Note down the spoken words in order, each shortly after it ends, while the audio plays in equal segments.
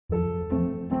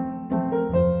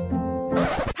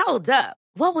Hold up.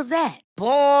 What was that?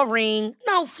 Boring.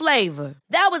 No flavor.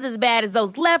 That was as bad as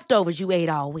those leftovers you ate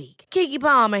all week. Keke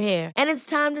Palmer here, and it's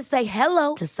time to say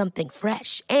hello to something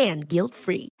fresh and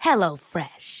guilt-free. Hello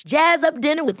Fresh. Jazz up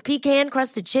dinner with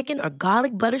pecan-crusted chicken or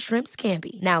garlic butter shrimp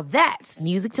scampi. Now that's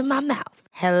music to my mouth.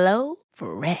 Hello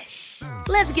Fresh.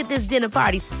 Let's get this dinner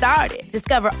party started.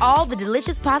 Discover all the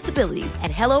delicious possibilities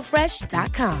at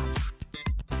hellofresh.com.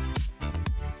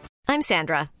 I'm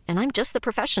Sandra, and I'm just the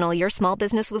professional your small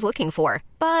business was looking for.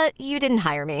 But you didn't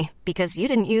hire me because you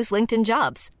didn't use LinkedIn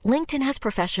Jobs. LinkedIn has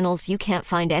professionals you can't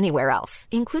find anywhere else,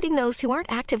 including those who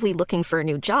aren't actively looking for a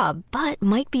new job, but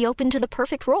might be open to the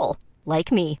perfect role,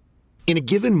 like me. In a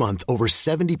given month, over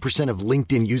 70% of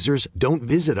LinkedIn users don't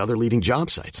visit other leading job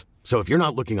sites. So if you're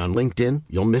not looking on LinkedIn,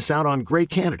 you'll miss out on great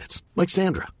candidates like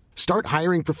Sandra. Start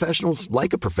hiring professionals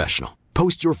like a professional.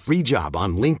 Post your free job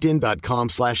on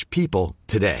linkedin.com/people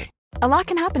today. A lot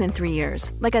can happen in 3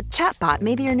 years, like a chatbot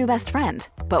may be your new best friend.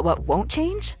 But what won't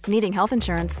change? Needing health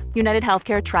insurance. United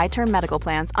Healthcare Tri-Term Medical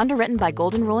Plans, underwritten by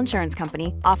Golden Rule Insurance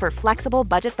Company, offer flexible,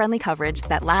 budget-friendly coverage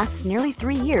that lasts nearly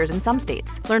 3 years in some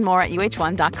states. Learn more at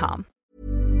uh1.com.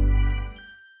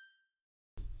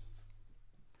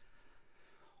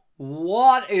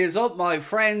 What is up, my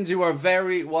friends? You are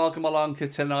very welcome along to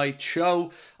tonight's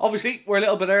show. Obviously, we're a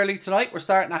little bit early tonight. We're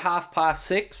starting at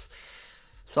 6:30.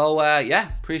 So,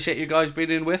 appreciate you guys being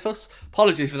in with us.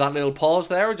 Apologies for that little pause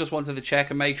there. I just wanted to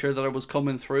check and make sure that I was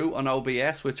coming through on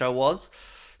OBS, which I was.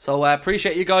 So,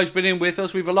 appreciate you guys being in with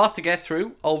us. We've a lot to get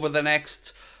through over the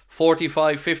next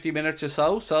 45, 50 minutes or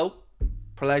so. So,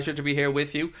 pleasure to be here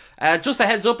with you. Just a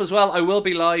heads up as well, I will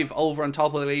be live over on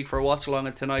Top of the League for a watch along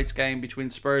at tonight's game between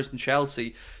Spurs and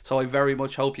Chelsea. So, I very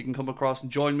much hope you can come across and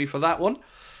join me for that one.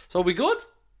 So, we good?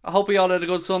 I hope we all had a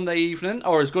good Sunday evening,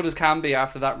 or as good as can be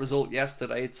after that result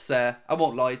yesterday. It's I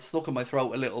won't lie, it's stuck in my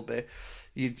throat a little bit.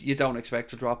 You don't expect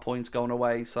to drop points going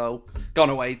away to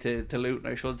Luton,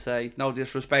 I should say. No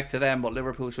disrespect to them, but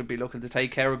Liverpool should be looking to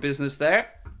take care of business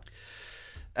there.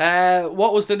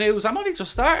 What was the news? I'm only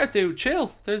just started, dude.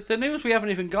 Chill. The news we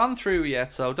haven't even gone through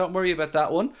yet, so don't worry about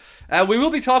that one. We will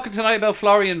be talking tonight about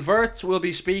FLORIAN WIRTZ. We'll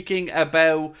be speaking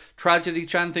about tragedy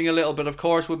chanting a little bit, of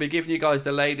course. We'll be giving you guys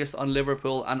the latest on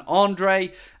Liverpool and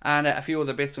ANDRÉ, and a few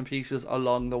other bits and pieces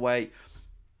along the way.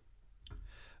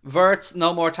 WIRTZ,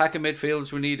 no more attacking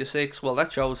midfielders, we need a 6. Well,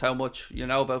 that shows how much you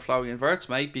know about FLORIAN WIRTZ,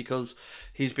 mate, because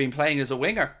he's been playing as a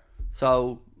winger.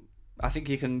 So I think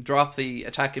you can drop the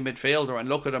attacking midfielder and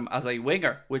look at him as a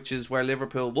winger, which is where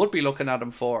Liverpool would be looking at him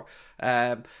for.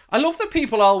 I love that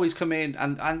people always come in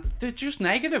and they're just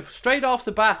negative. Straight off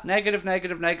the bat, negative.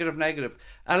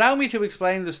 Allow me to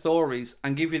explain the stories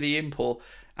and give you the input.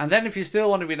 And then if you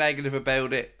still want to be negative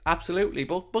about it, absolutely.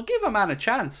 But give a man a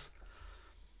chance.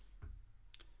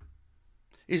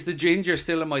 Is the ginger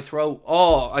still in my throat?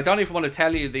 Oh, I don't even want to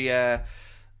tell you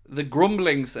the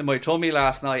grumblings in my tummy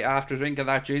last night after drinking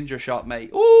that ginger shot,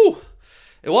 mate. Ooh,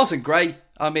 it wasn't great.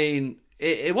 I mean,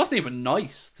 it wasn't even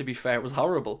nice, to be fair. It was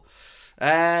horrible.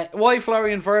 Why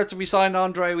FLORIAN WIRTZ? Have we signed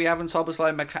ANDRÉ? We haven't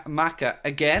Soboslai Maka.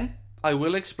 Again, I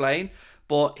will explain,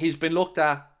 but he's been looked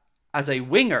at as a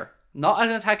winger, not as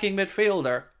an attacking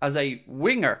midfielder, as a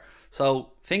winger.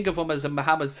 So think of him as a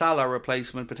Mohamed Salah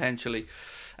replacement, potentially.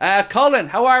 Colin,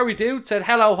 how are we, dude? Said,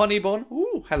 hello, honey bun.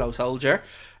 Ooh, hello, soldier.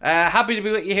 Happy to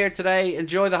be with you here today.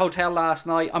 Enjoy the hotel last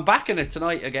night. I'm back in it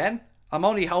tonight again. I'm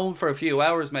only home for a few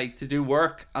hours, mate, to do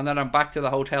work. And then I'm back to the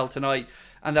hotel tonight.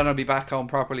 And then I'll be back home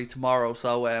properly tomorrow.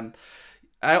 So,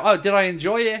 did I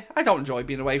enjoy it? I don't enjoy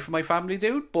being away from my family,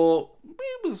 dude. But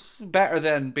it was better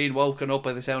than being woken up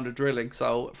by the sound of drilling.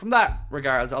 So, from that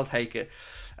regards, I'll take it.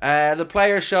 The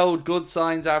player showed good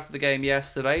signs after the game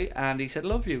yesterday, and he said,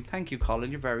 love you. Thank you,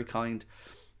 Colin. You're very kind.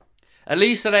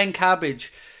 Elisa then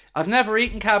cabbage. I've never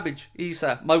eaten cabbage,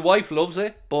 Isa. My wife loves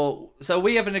it, but so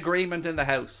we have an agreement in the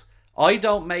house. I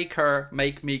don't make her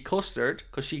make me custard,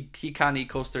 because she can't eat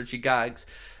custard, she gags.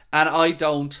 And I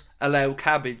don't allow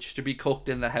cabbage to be cooked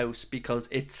in the house because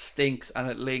it stinks and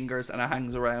it lingers and it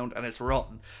hangs around and it's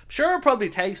rotten. I'm sure it probably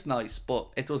tastes nice, but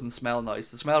it doesn't smell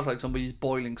nice. It smells like somebody's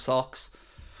boiling socks.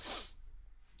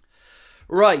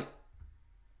 Right.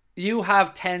 You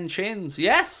have 10 chins.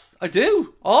 Yes, I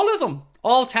do. All of them.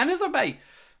 All 10 of them, mate.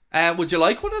 Would you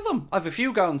like one of them? I've a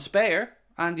few going spare.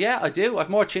 And yeah, I do. I've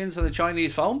more chins than the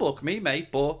Chinese phone book, me,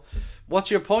 mate. But what's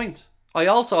your point? I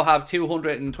also have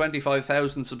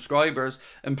 225,000 subscribers,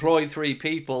 employ 3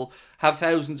 people, have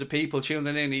thousands of people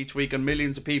tuning in each week and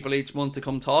millions of people each month to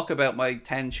come talk about my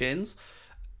 10 chins.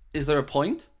 Is there a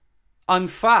point? I'm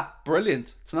fat.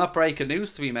 Brilliant. It's not breaking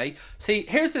news to me, mate. See,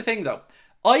 here's the thing, though.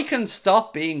 I can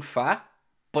stop being fat,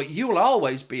 but you'll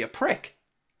always be a prick.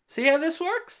 See how this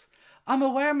works? I'm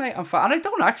aware, mate, I'm fat. And I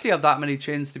don't actually have that many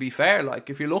chins, to be fair. Like,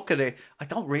 if you look at it, I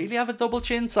don't really have a double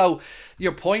chin. So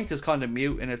your point is kind of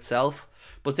mute in itself.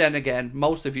 But then again,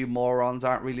 most of you morons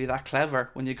aren't really that clever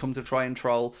when you come to try and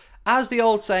troll. As the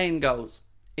old saying goes,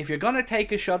 if you're going to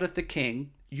take a shot at the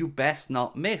king, you best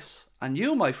not miss. And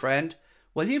you, my friend,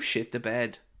 well, you've shit the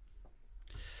bed.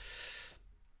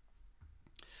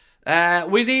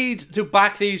 We need to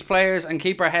back these players and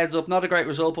keep our heads up. Not a great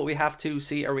result, but we have to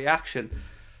see a reaction.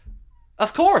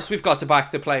 Of course, we've got to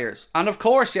back the players. And of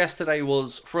course, yesterday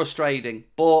was frustrating.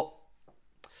 But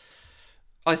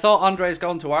I thought André's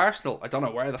going to Arsenal. I don't know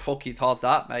where the fuck he thought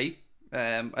that, mate.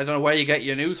 I don't know where you get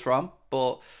your news from.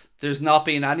 But there's not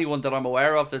been anyone that I'm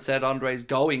aware of that said André's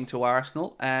going to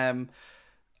Arsenal.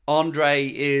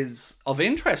 André is of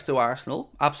interest to Arsenal.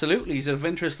 Absolutely. He's of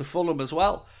interest to Fulham as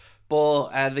well.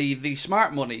 But the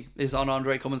smart money is on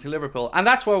André coming to Liverpool. And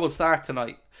that's where we'll start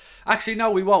tonight. Actually, no,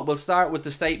 we won't. We'll start with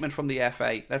the statement from the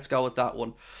FA. Let's go with that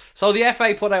one. So the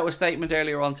FA put out a statement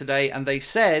earlier on today, and they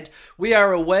said, "We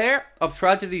are aware of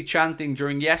tragedy chanting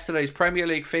during yesterday's Premier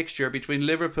League fixture between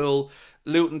Liverpool,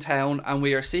 Luton Town, and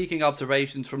we are seeking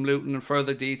observations from Luton and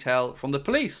further detail from the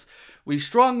police. We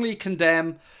strongly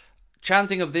condemn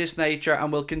chanting of this nature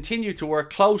and will continue to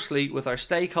work closely with our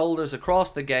stakeholders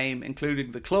across the game, including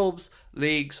the clubs,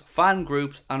 leagues, fan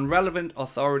groups and relevant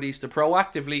authorities to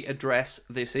proactively address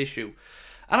this issue."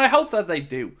 And I hope that they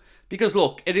do. Because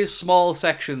look, it is small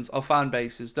sections of fan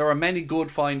bases. There are many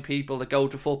good, fine people that go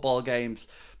to football games.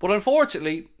 But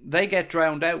unfortunately, they get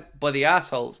drowned out by the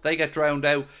assholes. They get drowned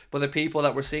out by the people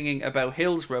that were singing about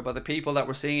Hillsborough, by the people that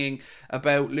were singing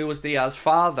about Luis Diaz's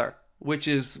father, which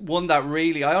is one that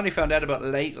really, I only found out about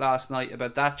late last night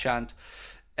about that chant.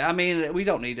 I mean, we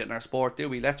don't need it in our sport, do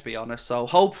we? Let's be honest. So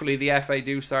hopefully the FA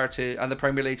do start to, and the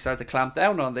Premier League start to clamp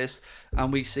down on this,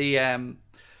 and we see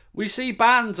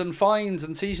bans and fines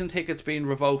and season tickets being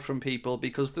revoked from people,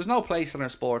 because there's no place in our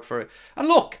sport for it. And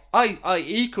look, I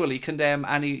equally condemn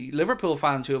any Liverpool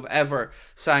fans who have ever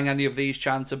sang any of these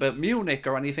chants about Munich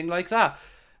or anything like that.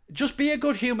 Just be a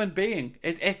good human being.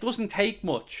 It doesn't take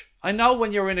much. I know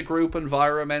when you're in a group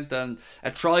environment and a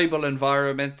tribal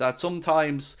environment that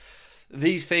sometimes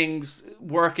these things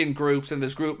work in groups and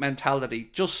there's group mentality.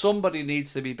 Just somebody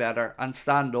needs to be better and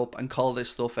stand up and call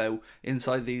this stuff out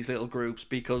inside these little groups,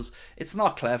 because it's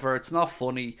not clever, it's not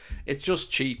funny, it's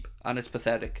just cheap and it's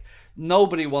pathetic.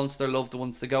 Nobody wants their loved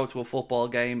ones to go to a football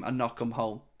game and not come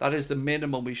home. That is the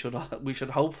minimum we should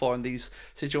hope for in these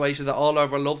situations, that all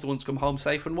of our loved ones come home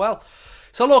safe and well.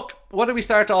 So look, what do we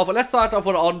start off with? Let's start off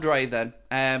with André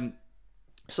then.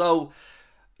 So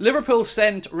Liverpool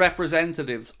sent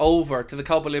representatives over to the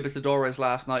Copa Libertadores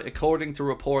last night, according to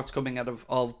reports coming out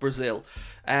of Brazil.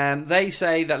 They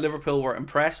say that Liverpool were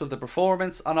impressed with the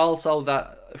performance, and also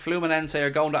that Fluminense are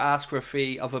going to ask for a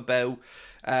fee of about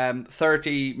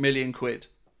 30 million quid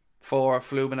for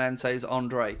Fluminense's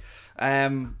André.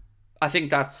 I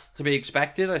think that's to be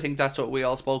expected. I think that's what we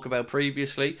all spoke about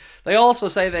previously. They also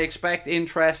say they expect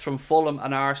interest from Fulham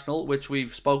and Arsenal, which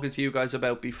we've spoken to you guys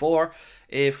about before.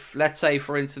 If, let's say,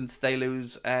 for instance, they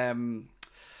lose, Arsenal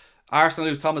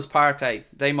lose Thomas Partey,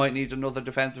 they might need another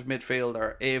defensive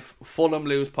midfielder. If Fulham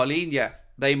lose Paulinho,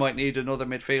 they might need another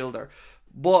midfielder.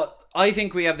 But I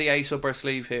think we have the ace up our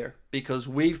sleeve here, because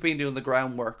we've been doing the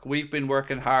groundwork. We've been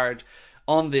working hard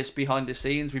on this behind the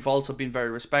scenes. We've also been very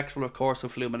respectful, of course,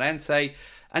 of Fluminense,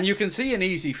 and you can see an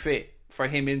easy fit for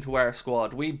him into our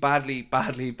squad. We badly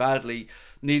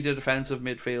need a defensive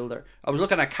midfielder. I was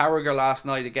looking at Carragher last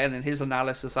night again in his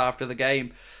analysis after the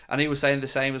game, and he was saying the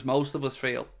same as most of us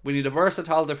feel. We need a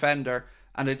versatile defender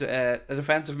and a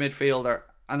defensive midfielder,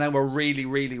 and then we're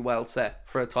really well set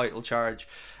for a title charge.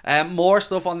 More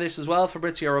stuff on this as well.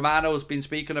 Fabrizio Romano has been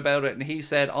speaking about it, and he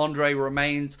said André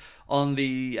remains on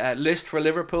the list for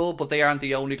Liverpool, but they aren't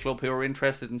the only club who are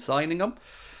interested in signing him.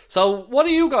 So what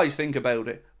do you guys think about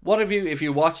it? What have you, if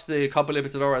you watched the Copa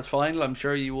Libertadores final, I'm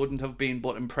sure you wouldn't have been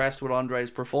but impressed with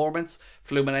André's performance.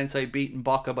 Fluminense beating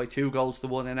Boca by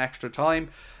 2-1 in extra time.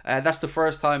 That's the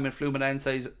first time in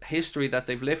Fluminense's history that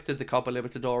they've lifted the Copa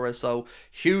Libertadores, so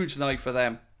huge night for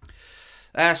them.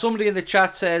 Somebody in the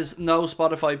chat says no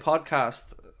Spotify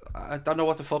podcast. I don't know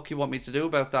what the fuck you want me to do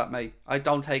about that, mate. I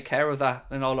don't take care of that,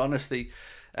 in all honesty.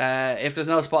 If there's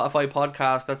no Spotify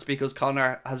podcast, that's because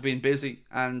Connor has been busy,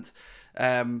 and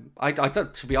I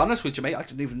to be honest with you, mate, I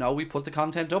didn't even know we put the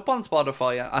content up on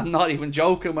Spotify. I'm not even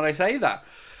joking when I say that.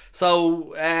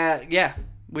 So yeah,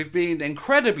 we've been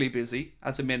incredibly busy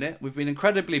at the minute. We've been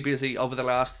incredibly busy over the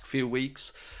last few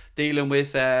weeks dealing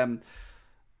with the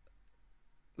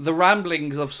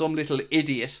ramblings of some little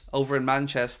idiot over in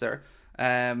Manchester.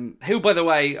 Who, by the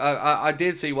way, I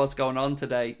did see what's going on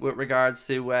today with regards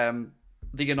to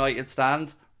the United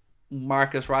stand,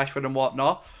 Marcus Rashford and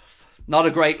whatnot. Not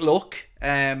a great look.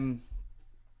 Yeah,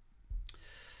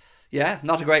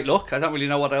 not a great look. I don't really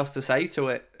know what else to say to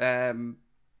it.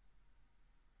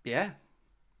 Yeah,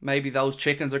 maybe those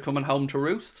chickens are coming home to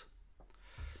roost.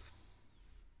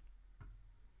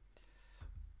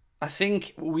 I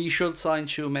think we should sign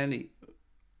Tchouaméni.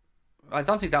 I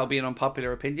don't think that would be an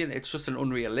unpopular opinion. It's just an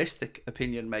unrealistic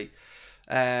opinion, mate.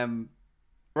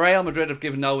 Real Madrid have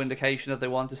given no indication that they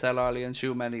want to sell Aurélien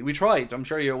Tchouaméni. We tried. I'm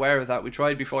sure you're aware of that. We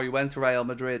tried before you went to Real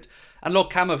Madrid. And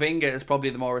look, Camavinga is probably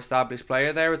the more established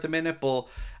player there at the minute, but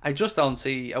I just don't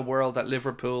see a world that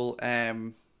Liverpool...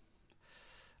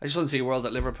 I just don't see a world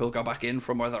that Liverpool go back in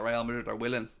from or that Real Madrid are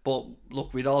willing. But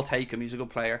look, we'd all take him. He's a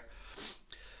good player.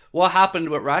 What happened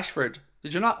with Rashford?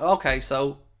 Did you not... Okay,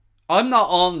 so I'm not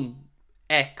on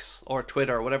X or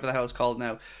Twitter or whatever the hell it's called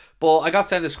now, but I got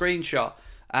sent a screenshot.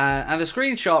 And the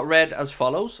screenshot read as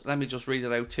follows. Let me just read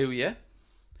it out to you.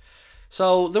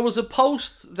 So there was a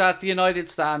post that the United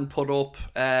stand put up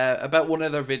about one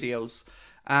of their videos.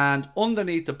 And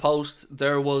underneath the post,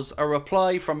 there was a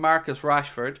reply from Marcus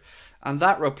Rashford. And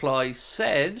that reply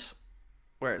said,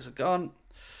 where is it gone?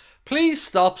 Please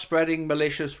stop spreading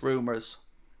malicious rumours.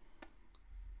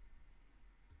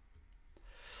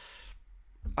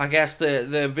 I guess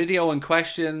the video in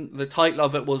question, the title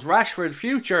of it was Rashford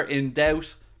Future in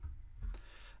Doubt.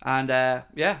 And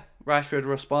yeah, Rashford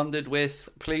responded with,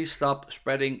 please stop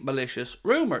spreading malicious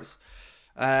rumours.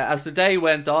 As the day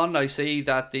went on, I see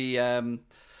that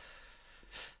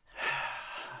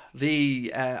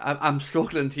I'm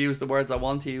struggling to use the words I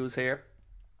want to use here.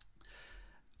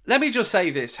 Let me just say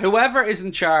this. Whoever is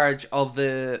in charge of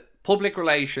the public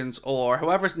relations or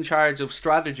whoever's in charge of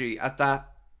strategy at that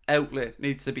outlet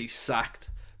needs to be sacked,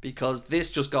 because this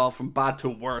just got from bad to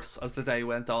worse as the day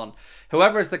went on.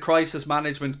 Whoever is the crisis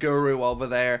management guru over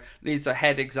there needs a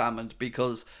head examined,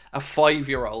 because a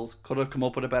 5-year-old could have come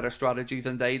up with a better strategy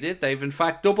than they did. They've in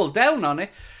fact doubled down on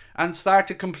it and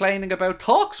started complaining about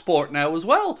TalkSport now as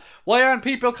well. Why aren't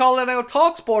people calling out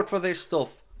TalkSport for this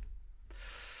stuff?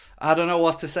 I don't know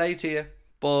what to say to you,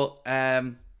 but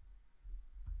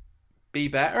be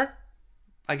better,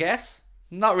 I guess.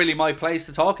 Not really my place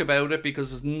to talk about it, because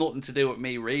there's nothing to do with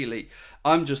me, really.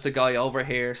 I'm just a guy over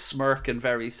here smirking,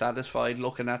 very satisfied,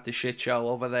 looking at the shit show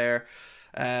over there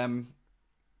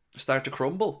start to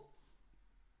crumble.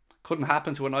 Couldn't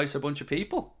happen to a nicer bunch of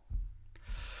people.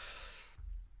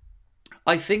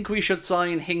 I think we should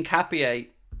sign Hincapié.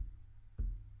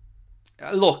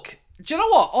 Look, do you know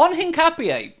what? On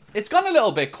Hincapié, it's gone a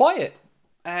little bit quiet.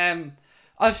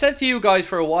 I've said to you guys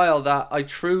for a while that I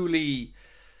truly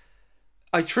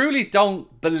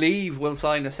don't believe we'll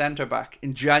sign a centre-back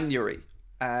in January.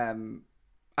 I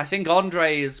think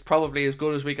André is probably as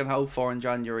good as we can hope for in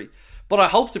January. But I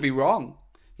hope to be wrong,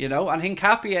 you know. And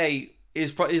Hincapié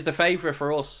is the favourite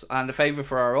for us and the favourite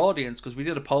for our audience, because we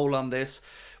did a poll on this.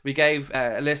 We gave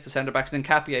a list of centre-backs and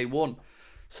Hincapié won.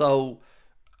 So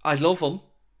I love him,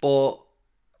 but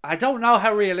I don't know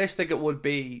how realistic it would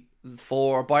be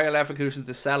for Bayer Leverkusen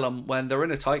to sell him when they're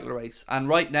in a title race. And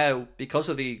right now, because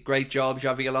of the great job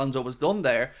Xavi Alonso has done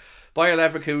there, Bayer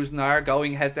Leverkusen are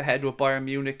going head-to-head with Bayern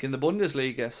Munich in the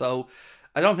Bundesliga. So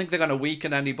I don't think they're going to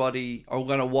weaken anybody or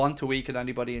going to want to weaken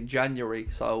anybody in January.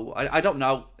 So I don't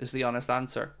know is the honest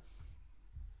answer.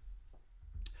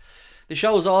 The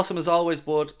show is awesome as always,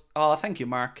 bud. Oh, thank you,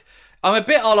 Mark. I'm a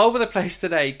bit all over the place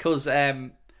today because, as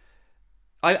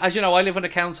you know, I live in a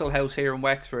council house here in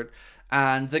Wexford,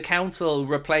 and the council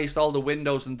replaced all the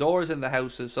windows and doors in the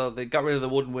houses, so they got rid of the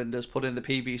wooden windows, put in the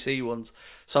PVC ones.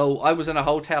 So I was in a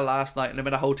hotel last night, and I'm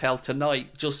in a hotel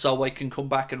tonight, just so I can come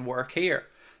back and work here.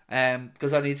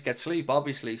 Because I need to get sleep,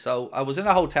 obviously. So I was in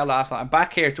a hotel last night. I'm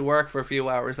back here to work for a few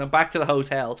hours, and I'm back to the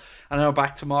hotel, and then I'm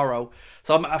back tomorrow.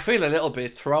 So I feel a little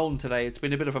bit thrown today. It's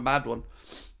been a bit of a mad one.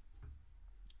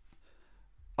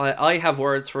 I have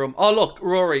words for him. Oh, look,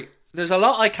 Rory, there's a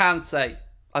lot I can't say.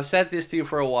 I've said this to you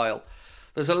for a while.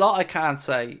 There's a lot I can't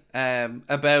say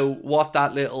about what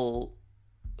that little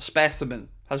specimen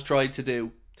has tried to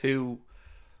do to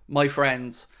my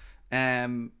friends.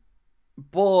 But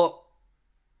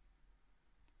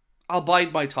I'll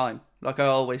bide my time, like I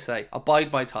always say. I'll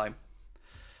bide my time.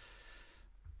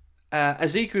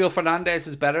 Ezekiel Fernandez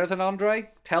is better than André.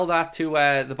 Tell that to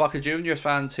the Boca Juniors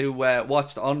fans who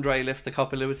watched André lift the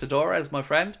Copa Libertadores, my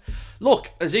friend.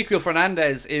 Look, Ezekiel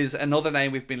Fernandez is another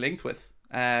name we've been linked with.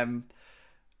 By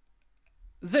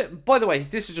the way,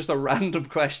 this is just a random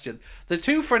question. The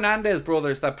two Fernandez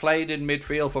brothers that played in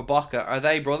midfield for Boca, are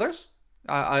they brothers?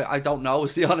 I don't know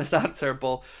is the honest answer.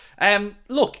 But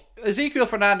look, Ezekiel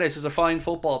Fernandez is a fine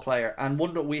football player and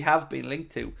one that we have been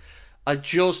linked to. I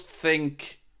just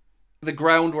think the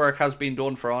groundwork has been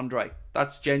done for Andre.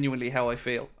 That's genuinely how I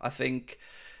feel. I think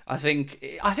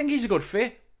he's a good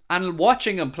fit. And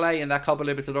watching him play in that Copa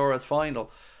Libertadores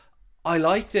final, I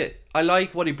liked it. I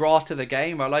like what he brought to the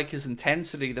game. I like his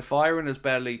intensity, the fire in his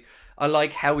belly. I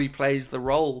like how he plays the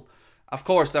role. Of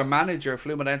course, their manager,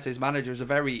 Fluminense's manager, is a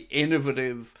very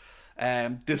innovative,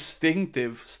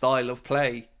 distinctive style of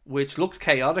play, which looks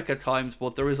chaotic at times,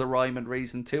 but there is a rhyme and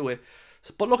reason to it.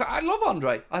 But look, I love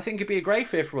Andre. I think he'd be a great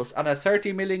fit for us. And at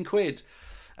 30 million quid,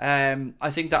 I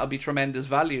think that would be tremendous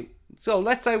value. So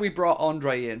let's say we brought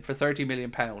Andre in for £30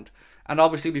 million. And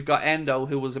obviously we've got Endo,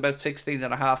 who was about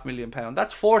 £16.5 million.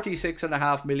 That's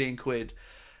 46.5 million quid.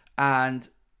 And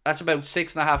that's about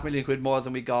 6.5 million quid more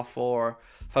than we got for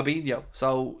Fabinho.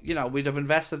 So, you know, we'd have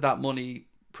invested that money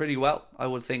pretty well, I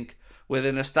would think, with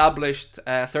an established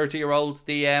 30-year-old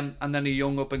DM and then a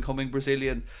young up-and-coming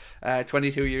Brazilian,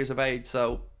 22 years of age.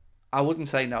 So I wouldn't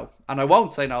say no. And I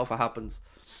won't say no if it happens.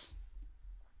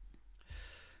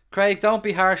 Craig, don't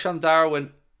be harsh on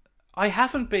Darwin. I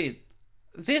haven't been.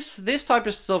 This type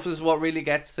of stuff is what really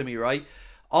gets to me, right?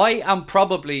 I am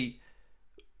probably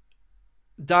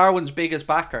Darwin's biggest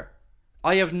backer.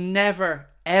 I have never,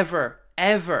 ever,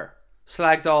 ever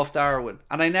slagged off Darwin.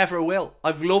 And I never will.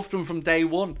 I've loved him from day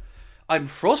one. I'm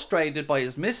frustrated by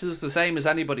his misses, the same as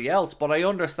anybody else, but I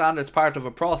understand it's part of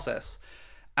a process.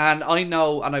 And I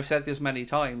know, and I've said this many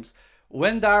times,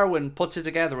 when Darwin puts it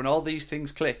together and all these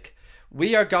things click,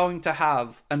 we are going to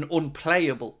have an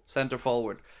unplayable centre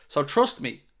forward. So trust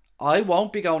me, I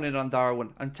won't be going in on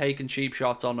Darwin and taking cheap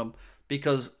shots on him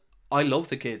because I love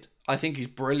the kid. I think he's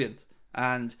brilliant.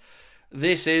 And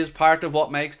this is part of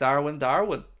what makes Darwin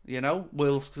Darwin. You know,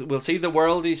 we'll see the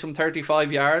worldies from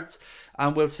 35 yards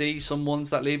and we'll see some ones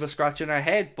that leave us scratching our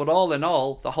head. But all in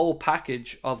all, the whole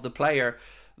package of the player,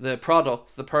 the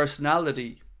product, the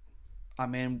personality, I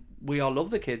mean, we all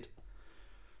love the kid.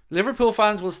 Liverpool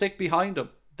fans will stick behind him.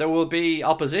 There will be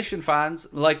opposition fans,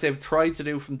 like they've tried to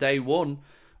do from day one,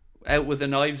 out with the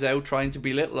knives out, trying to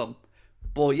belittle him.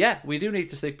 But yeah, we do need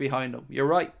to stick behind him. You're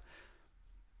right.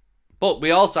 But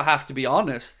we also have to be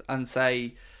honest and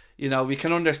say, you know, we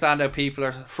can understand how people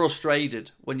are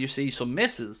frustrated when you see some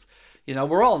misses. You know,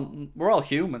 we're all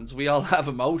humans. We all have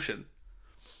emotion.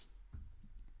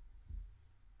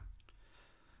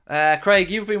 Craig,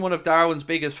 you've been one of Darwin's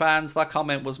biggest fans. That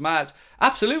comment was mad.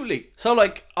 Absolutely. So,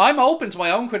 like, I'm open to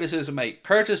my own criticism, mate.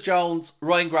 Curtis Jones,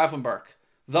 Ryan Gravenberch.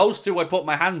 Those two I put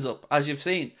my hands up, as you've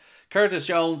seen. Curtis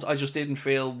Jones, I just didn't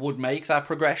feel would make that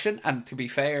progression. And to be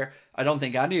fair, I don't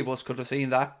think any of us could have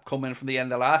seen that coming from the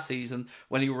end of last season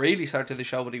when he really started to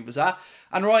show what he was at.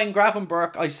 And Ryan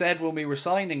Gravenberch, I said when we were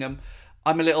signing him,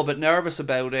 I'm a little bit nervous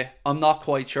about it. I'm not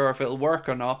quite sure if it'll work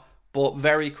or not. But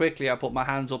very quickly I put my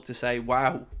hands up to say,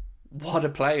 wow, what a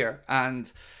player.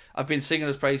 And I've been singing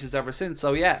his praises ever since.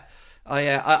 So yeah,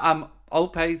 I'm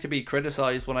okay to be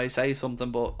criticised when I say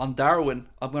something, but on Darwin,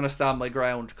 I'm going to stand my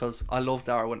ground because I love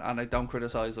Darwin and I don't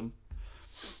criticise him.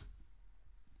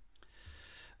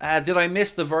 Did I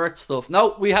miss the WIRTZ stuff?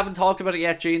 No, we haven't talked about it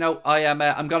yet, Gino.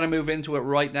 I'm going to move into it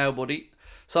right now, buddy.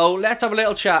 So let's have a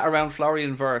little chat around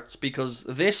Florian WIRTZ, because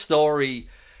this story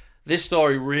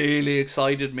really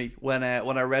excited me when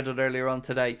I read it earlier on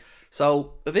today.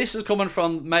 So this is coming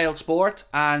from Mail Sport,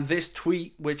 and this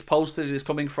tweet which posted is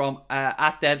coming from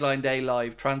at Deadline Day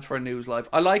Live, Transfer News Live.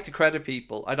 I like to credit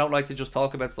people. I don't like to just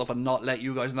talk about stuff and not let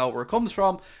you guys know where it comes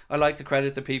from. I like to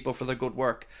credit the people for the good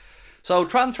work. So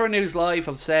Transfer News Live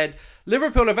have said,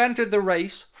 Liverpool have entered the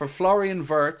race for Florian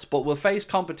WIRTZ, but will face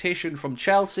competition from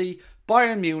Chelsea, Chelsea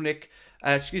and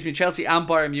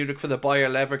Bayern Munich for the Bayer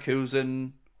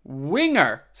Leverkusen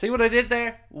winger. See what I did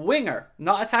there? Winger.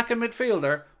 Not attacking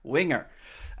midfielder. Winger.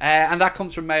 And that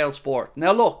comes from Mail Sport.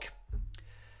 Now look,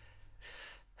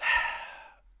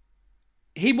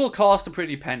 he will cost a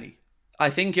pretty penny.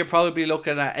 I think you're probably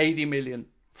looking at 80 million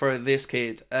for this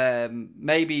kid.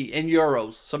 Maybe in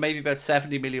euros. So maybe about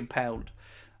 70 million pound.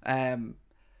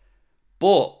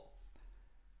 But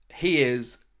he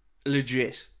is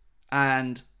legit.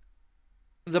 And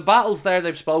the battles there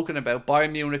they've spoken about,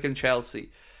 Bayern Munich and Chelsea.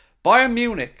 Bayern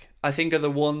Munich, I think, are the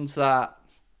ones that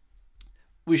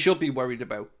we should be worried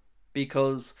about,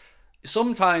 because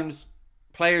sometimes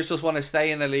players just want to stay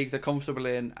in the league they're comfortable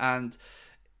in and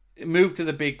move to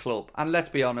the big club. And let's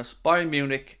be honest, Bayern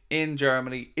Munich in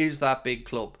Germany is that big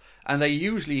club, and they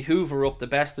usually hoover up the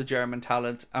best of German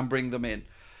talent and bring them in.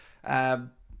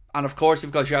 And of course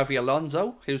you've got Xavi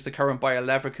Alonso, who's the current Bayer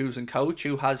Leverkusen coach,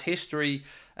 who has history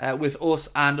with us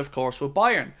and of course with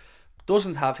Bayern.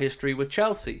 doesn't have history with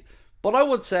Chelsea. But I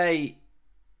would say,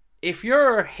 if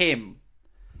you're him,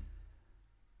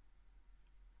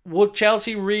 would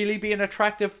Chelsea really be an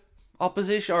attractive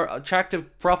opposition or attractive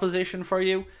proposition for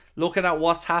you, looking at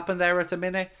what's happened there at the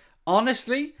minute?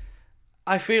 Honestly,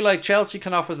 I feel like Chelsea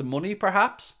can offer the money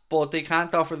perhaps, but they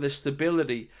can't offer the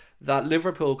stability that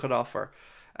Liverpool could offer.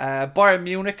 Bayern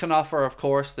Munich can offer, of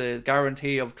course, the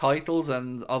guarantee of titles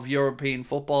and of European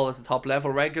football at the top level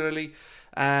regularly,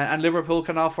 and Liverpool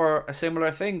can offer a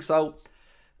similar thing. So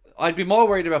I'd be more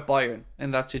worried about Bayern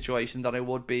in that situation than I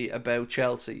would be about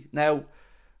Chelsea. Now,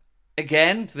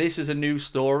 again, this is a new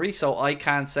story, so I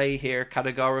can't say here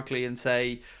categorically and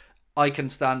say I can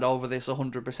stand over this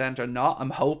 100% or not.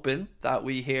 I'm hoping that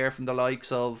we hear from the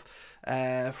likes of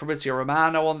Fabrizio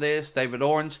Romano on this, David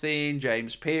Ornstein,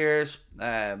 James Pearce,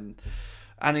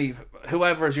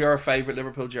 whoever's your favourite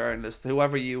Liverpool journalist,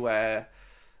 whoever you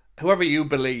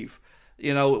believe.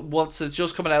 You know, once it's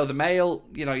just coming out of the mail,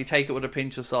 you know, you take it with a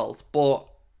pinch of salt. But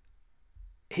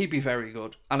he'd be very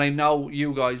good, and I know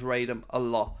you guys rate him a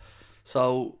lot.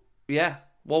 So yeah,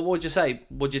 what would you say?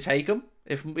 Would you take him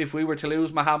if we were to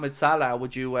lose Mohamed Salah?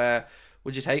 Would you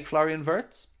take Florian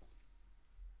Wirtz?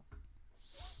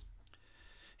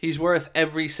 He's worth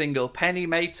every single penny,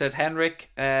 mate, said Henrik.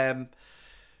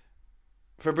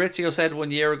 Fabrizio said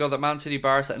 1 year ago that Man City,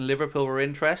 Barca and Liverpool were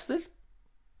interested.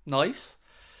 Nice.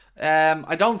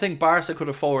 I don't think Barca could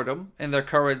afford him in their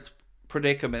current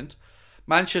predicament.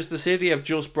 Manchester City have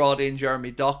just brought in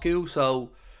Jeremy Doku, so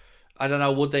I don't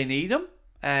know, would they need him?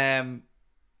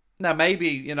 Now, maybe,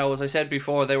 you know, as I said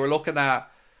before, they were looking at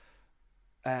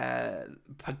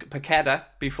Paqueta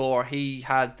before he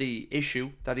had the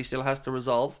issue that he still has to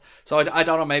resolve. So I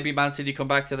don't know, maybe Man City come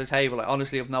back to the table. I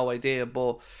honestly have no idea.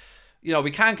 But, you know,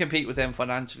 we can't compete with them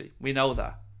financially. We know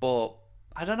that. But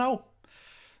I don't know.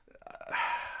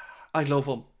 I love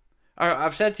him.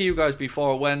 I've said to you guys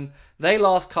before, when they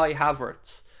lost Kai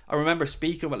Havertz, I remember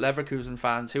speaking with Leverkusen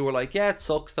fans who were like, yeah, it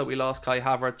sucks that we lost Kai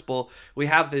Havertz, but we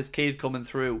have this kid coming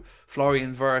through,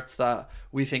 Florian Wirtz, that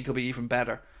we think will be even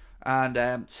better.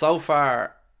 And so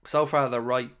far they're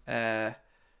right.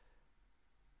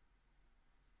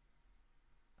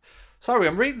 Sorry,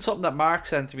 I'm reading something that Mark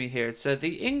sent to me here. It said,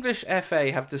 the English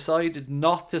FA have decided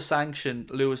not to sanction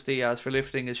Luis Diaz for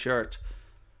lifting his shirt.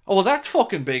 Oh, well, that's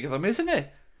fucking big of them, isn't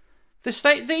it?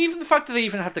 Even the fact that they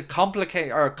even had to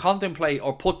complicate or contemplate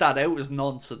or put that out is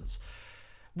nonsense.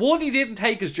 One, he didn't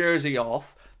take his jersey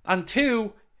off, and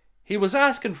two, he was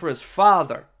asking for his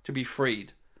father to be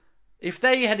freed. If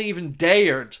they had even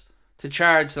dared to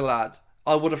charge the lad,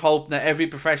 I would have hoped that every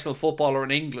professional footballer in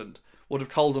England would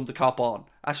have told him to cop on.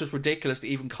 That's just ridiculous to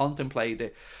even contemplate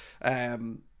it. I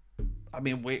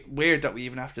mean, weird that we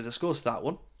even have to discuss that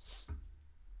one.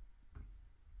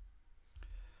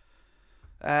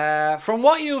 From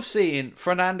what you've seen,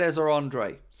 Fernandes or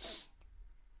Andre?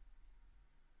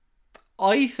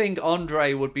 I think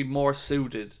Andre would be more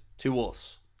suited to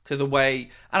us, to the way,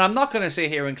 and I'm not going to sit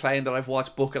here and claim that I've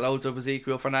watched bucket loads of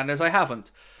Ezekiel Fernandes. I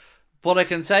haven't. But I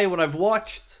can say when I've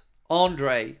watched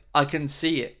Andre, I can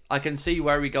see it. I can see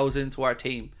where he goes into our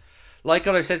team. Like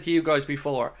what I said to you guys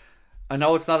before, I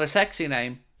know it's not a sexy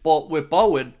name, but with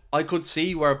Bowen, I could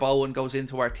see where Bowen goes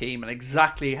into our team and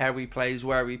exactly how he plays,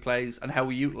 where he plays, and how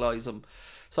we utilise him.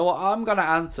 So I'm going to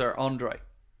answer Andre.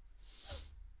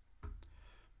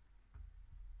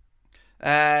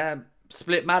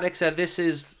 Splitmatic said, this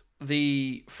is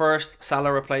the first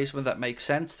Salah replacement that makes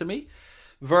sense to me.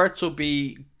 Wirtz will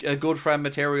be a good friend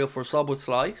material for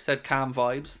Szoboszlai, said Calm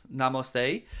Vibes.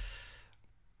 Namaste.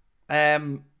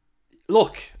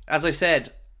 Look, as I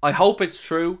said, I hope it's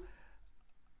true.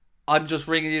 I'm just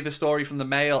bringing you the story from the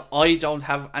Mail. I don't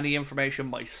have any information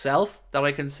myself that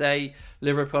I can say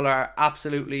Liverpool are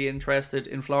absolutely interested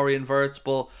in Florian Wirtz,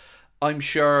 but I'm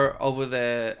sure over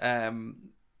the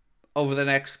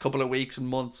next couple of weeks and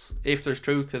months, if there's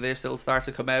truth to this, it'll start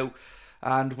to come out,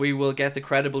 and we will get the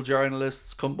credible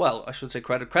journalists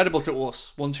credible to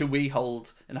us, ones who we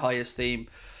hold in high esteem,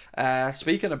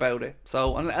 speaking about it.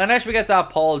 So unless we get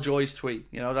that Paul Joyce tweet,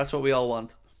 you know, that's what we all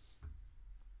want.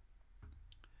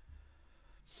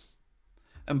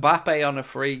 Mbappe on a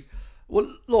free.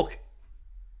 Well, look,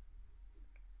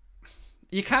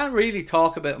 you can't really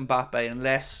talk about Mbappe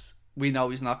unless we know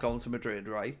he's not going to Madrid,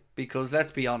 right? Because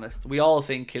let's be honest, we all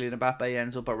think Kylian Mbappe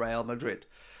ends up at Real Madrid.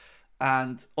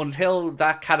 And until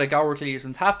that categorically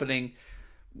isn't happening,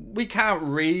 we can't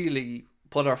really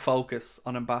put our focus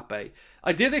on Mbappe.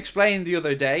 I did explain the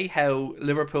other day how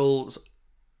Liverpool's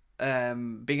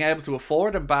being able to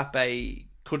afford Mbappe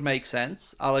could make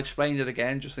sense. I'll explain it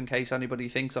again just in case anybody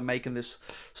thinks I'm making this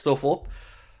stuff up.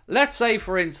 Let's say,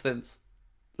 for instance,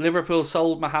 Liverpool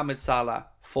sold Mohamed Salah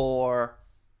for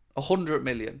 100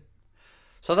 million.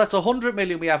 So that's 100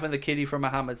 million we have in the kitty for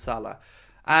Mohamed Salah.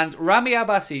 And Rami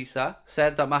Abbas-Issa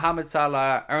said that Mohamed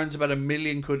Salah earns about £1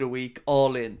 million a week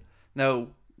all in. Now,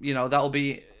 that'll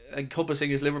be encompassing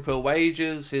his Liverpool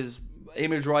wages, his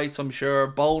image rights, I'm sure,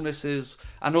 bonuses,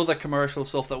 and other commercial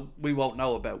stuff that we won't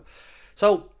know about.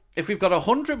 So if we've got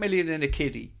 100 million in a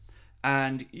kitty,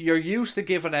 and you're used to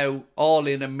giving out all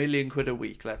in £1 million a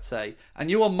week, let's say,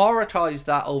 and you amortise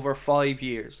that over 5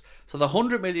 years. So the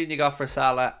 100 million you got for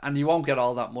Salah, and you won't get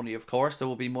all that money, of course. There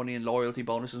will be money in loyalty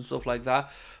bonus and stuff like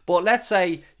that. But let's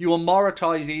say you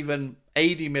amortise even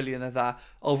 80 million of that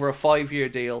over a 5-year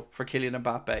deal for Kylian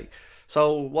Mbappe.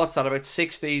 So what's that, about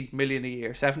 16 million a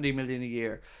year, 70 million a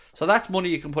year. So that's money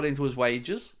you can put into his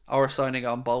wages or signing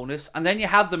on bonus. And then you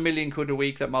have the £1 million a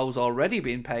week that Mo's already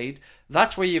been paid.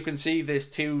 That's where you can see this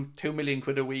 £2 million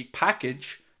a week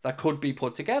package that could be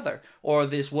put together. Or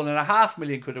this £1.5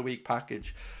 million a week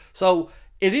package. So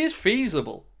it is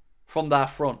feasible from that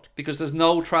front because there's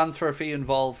no transfer fee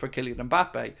involved for Kylian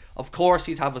Mbappe. Of course,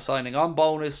 he'd have a signing on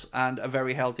bonus and a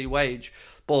very healthy wage.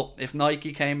 But if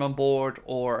Nike came on board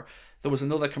or there was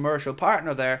another commercial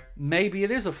partner there, maybe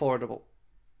it is affordable.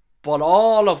 But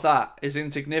all of that is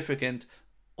insignificant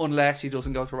unless he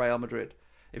doesn't go to Real Madrid.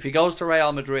 If he goes to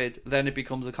Real Madrid, then it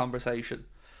becomes a conversation.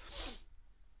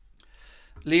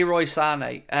 Leroy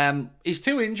Sané. He's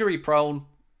too injury prone.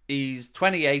 He's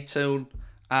 28 soon.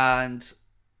 And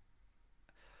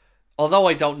although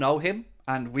I don't know him,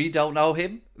 and we don't know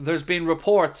him, there's been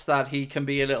reports that he can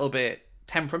be a little bit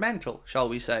temperamental, shall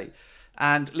we say.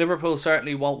 And Liverpool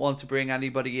certainly won't want to bring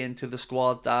anybody into the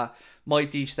squad that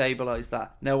might destabilise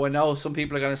that. Now, I know some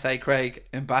people are going to say, Craig,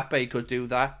 Mbappe could do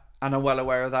that. And I'm well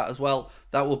aware of that as well.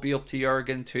 That will be up to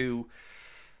Jurgen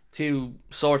to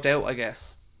sort out, I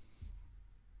guess.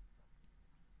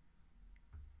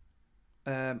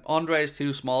 Andre is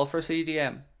too small for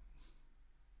CDM.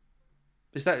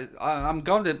 I'm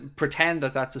going to pretend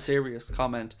that that's a serious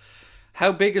comment.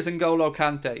 How big is N'Golo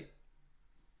Kante?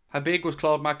 How big was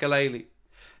Claude Makelele?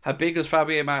 How big is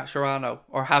Javier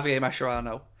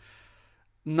Mascherano?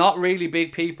 Not really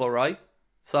big people, right?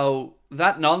 So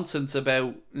that nonsense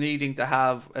about needing to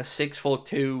have a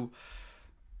 6'2",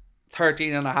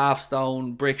 13.5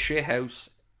 stone brick shithouse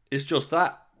is just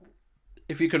that.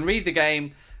 If you can read the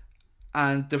game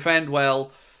and defend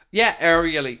well, yeah,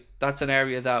 aerially, that's an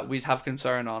area that we'd have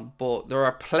concern on. But you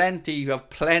have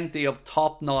plenty of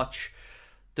top-notch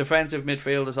defensive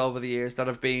midfielders over the years that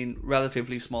have been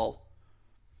relatively small.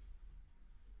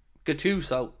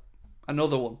 Gattuso,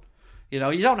 another one. You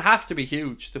don't have to be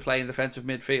huge to play in defensive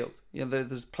midfield.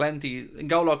 There's plenty.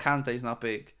 N'Golo Kante is not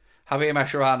big. Javier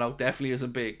Mascherano definitely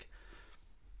isn't big.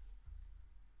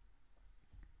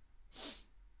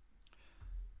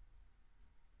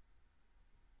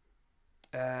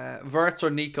 WIRTZ or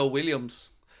Nico Williams.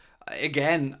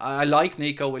 Again, I like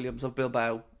Nico Williams of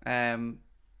Bilbao.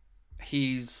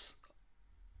 He's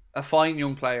a fine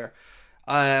young player.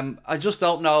 I just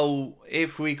don't know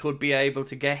if we could be able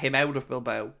to get him out of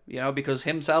Bilbao, because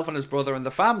himself and his brother and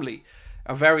the family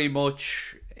are very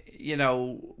much,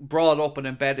 brought up and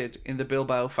embedded in the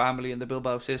Bilbao family and the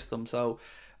Bilbao system. So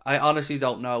I honestly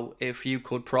don't know if you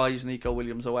could prize Nico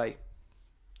Williams away.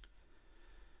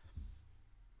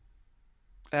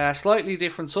 Slightly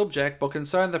different subject, but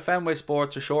concerned that Fenway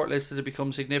Sports are shortlisted to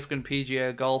become significant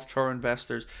PGA Golf Tour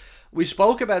investors. We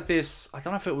spoke about this, I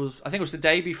think it was the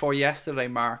day before yesterday,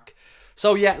 Mark.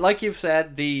 So yeah, like you've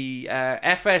said, the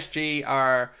FSG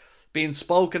are being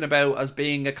spoken about as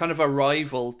being a kind of a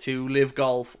rival to Live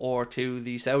Golf or to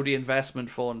the Saudi Investment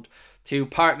Fund to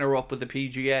partner up with the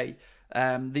PGA.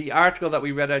 The article that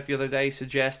we read out the other day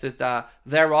suggested that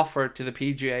their offer to the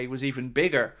PGA was even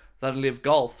bigger than Live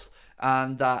Golf's.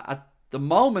 And at the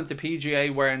moment, the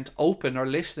PGA weren't open or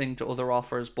listening to other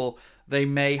offers, but they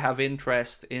may have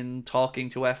interest in talking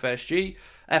to FSG.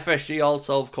 FSG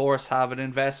also, of course, have an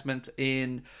investment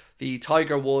in the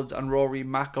Tiger Woods and Rory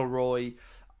McIlroy.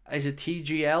 Is it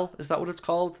TGL? Is that what it's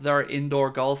called? Their indoor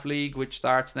golf league, which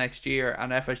starts next year,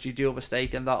 and FSG do have a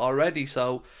stake in that already.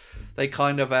 So they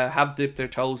kind of have dipped their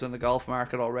toes in the golf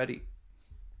market already.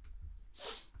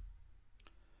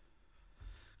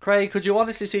 Craig, could you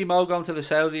honestly see Mo going to the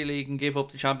Saudi League and give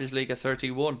up the Champions League at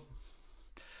 31?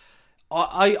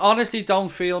 I honestly don't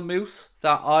feel, Moose,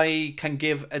 that I can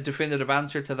give a definitive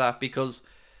answer to that, because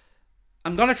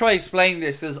I'm going to try explain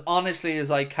this as honestly as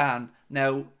I can.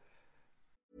 Now,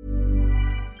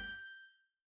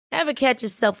 Ever catch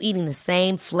yourself eating the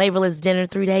same flavorless dinner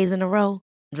 3 days in a row?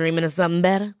 Dreaming of something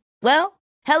better? Well,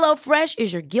 HelloFresh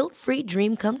is your guilt-free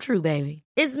dream come true, baby.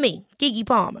 It's me, Keke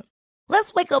Palmer.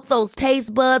 Let's wake up those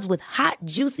taste buds with hot,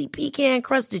 juicy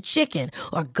pecan-crusted chicken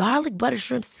or garlic butter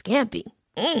shrimp scampi.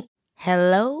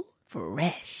 Hello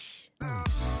Fresh.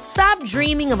 Stop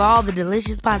dreaming of all the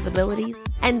delicious possibilities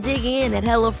and dig in at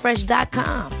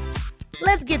HelloFresh.com.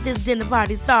 Let's get this dinner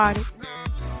party started.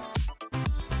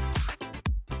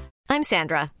 I'm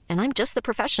Sandra, and I'm just the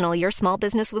professional your small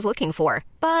business was looking for.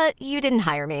 But you didn't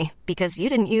hire me because you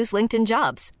didn't use LinkedIn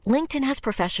Jobs. LinkedIn has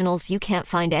professionals you can't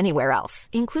find anywhere else,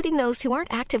 including those who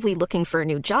aren't actively looking for a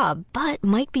new job, but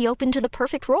might be open to the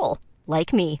perfect role,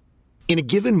 like me. In a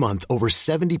given month, over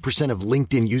 70% of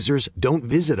LinkedIn users don't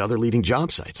visit other leading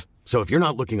job sites. So if you're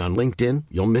not looking on LinkedIn,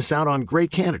 you'll miss out on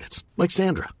great candidates like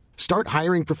Sandra. Start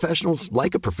hiring professionals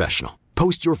like a professional.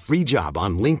 Post your free job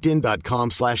on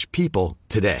linkedin.com/people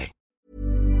today.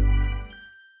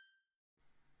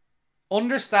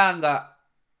 Understand that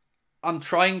I'm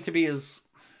trying to be as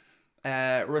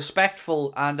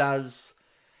respectful and as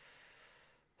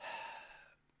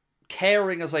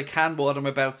caring as I can with what I'm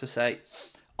about to say.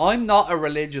 I'm not a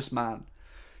religious man,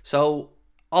 so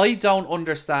I don't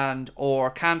understand or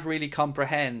can't really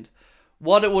comprehend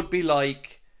what it would be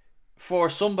like for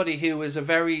somebody who is a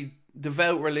very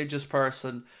devout religious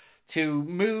person to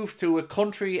move to a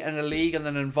country and a league and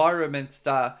an environment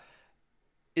that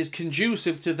is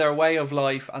conducive to their way of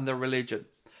life and their religion.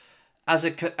 I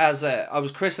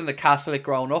was christened a Catholic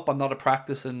growing up. I'm not a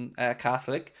practicing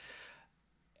Catholic.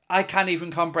 I can't even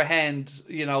comprehend,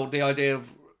 the idea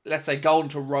of, let's say, going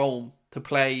to Rome to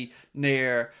play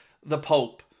near the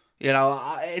Pope.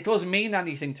 It doesn't mean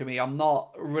anything to me. I'm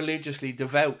not religiously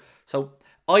devout. So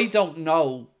I don't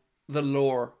know the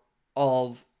lore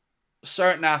of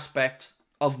certain aspects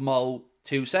of Mo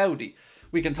to Saudi.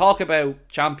 We can talk about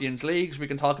Champions Leagues, we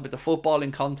can talk about the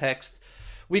footballing context,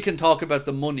 we can talk about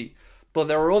the money, but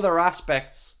there are other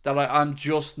aspects that I'm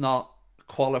just not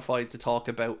qualified to talk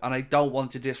about, and I don't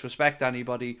want to disrespect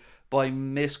anybody by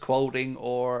misquoting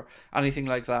or anything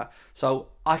like that. So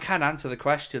I can't answer the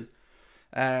question.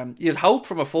 You'd hope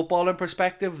from a footballing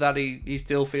perspective that he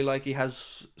still feel like he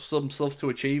has some stuff to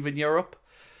achieve in Europe,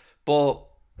 but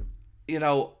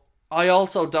I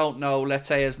also don't know, let's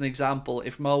say as an example,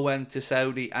 if Mo went to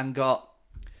Saudi and got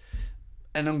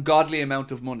an ungodly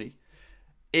amount of money,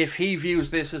 if he views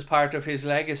this as part of his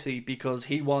legacy because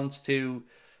he wants to,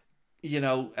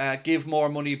 give more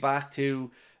money back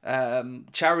to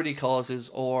charity causes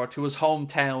or to his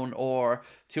hometown or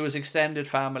to his extended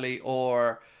family,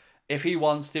 or if he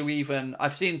wants to even,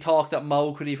 I've seen talk that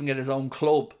Mo could even get his own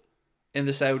club in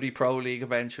the Saudi Pro League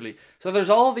eventually. So there's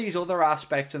all these other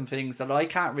aspects and things that I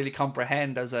can't really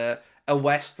comprehend as a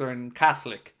Western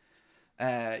Catholic,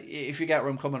 if you get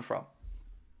where I'm coming from.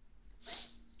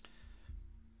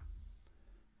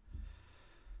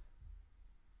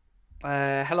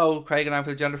 Hello, Craig and I'm for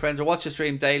the Gender Friends. I watch the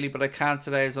stream daily, but I can't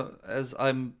today as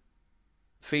I'm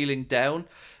feeling down.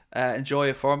 Enjoy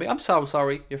it for me. I'm so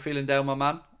sorry you're feeling down, my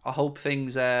man. I hope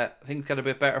things get a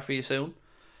bit better for you soon.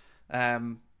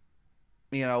 I'm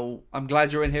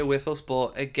glad you're in here with us,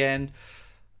 but again,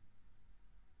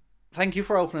 thank you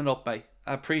for opening up, mate.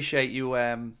 I appreciate you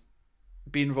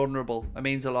being vulnerable. It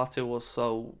means a lot to us.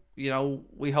 So,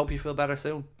 we hope you feel better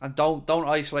soon. And don't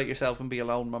isolate yourself and be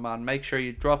alone, my man. Make sure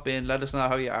you drop in, let us know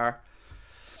how you are.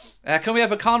 Can we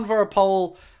have a convo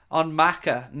poll on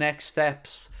Macca next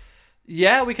steps?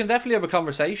 Yeah, we can definitely have a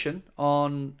conversation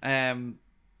on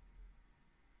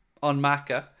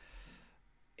Macca.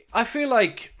 I feel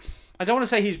like, I don't want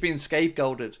to say he's been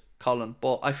scapegoated, Colin,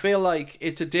 but I feel like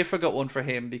it's a difficult one for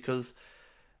him because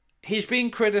he's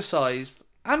being criticised,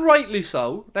 and rightly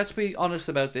so. Let's be honest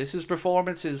about this. His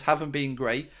performances haven't been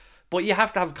great, but you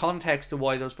have to have context to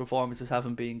why those performances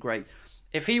haven't been great.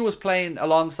 If he was playing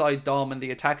alongside Dom in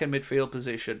the attacking midfield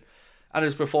position and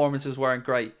his performances weren't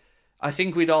great, I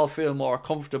think we'd all feel more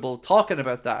comfortable talking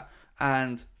about that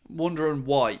and wondering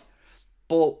why.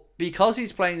 But because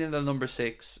he's playing in the number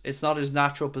 6, it's not his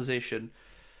natural position.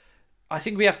 I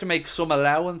think we have to make some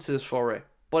allowances for it.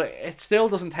 But it still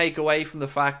doesn't take away from the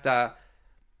fact that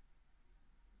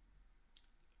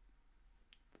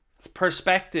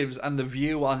perspectives and the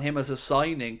view on him as a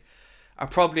signing are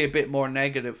probably a bit more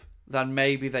negative than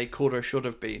maybe they could or should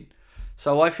have been.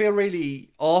 So I feel really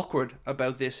awkward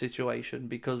about this situation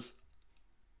because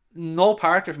no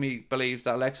part of me believes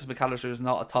that Alexis McAllister is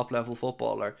not a top level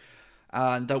footballer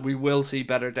and that we will see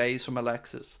better days from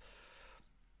Alexis.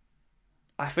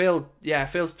 It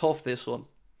feels tough, this one,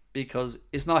 because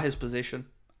it's not his position.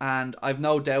 And I've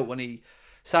no doubt when he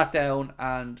sat down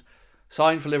and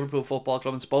signed for Liverpool Football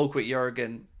Club and spoke with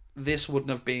Jurgen, this wouldn't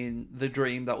have been the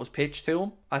dream that was pitched to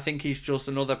him. I think he's just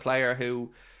another player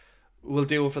who will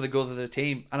do it for the good of the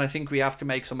team. And I think we have to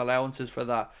make some allowances for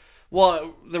that.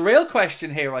 Well, the real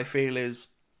question here, I feel, is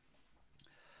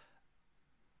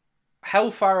how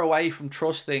far away from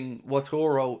trusting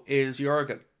Watoro is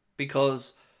Jurgen?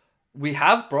 Because we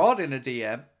have brought in a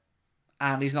DM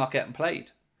and he's not getting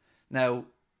played. Now,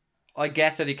 I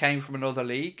get that he came from another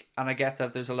league and I get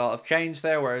that there's a lot of change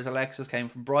there, whereas Alexis came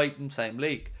from Brighton, same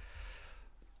league.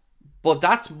 But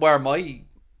that's where my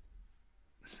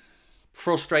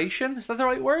frustration, is that the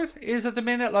right word, is at the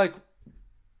minute. Like,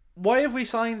 why have we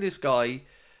signed this guy?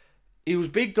 He was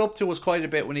bigged up to us quite a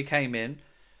bit when he came in.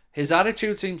 His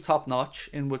attitude seems top notch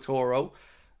in Watoro,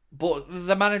 but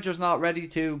the manager's not ready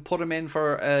to put him in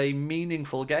for a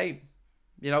meaningful game.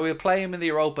 You know, we'll play him in the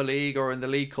Europa League or in the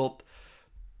League Cup,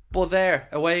 but there,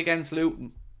 away against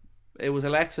Luton, it was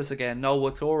Alexis again, no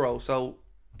Watoro. So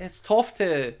it's tough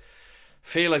to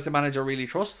feel like the manager really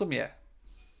trusts him yet.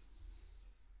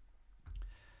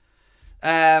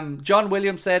 John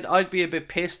Williams said, I'd be a bit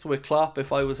pissed with Klopp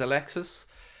if I was Alexis.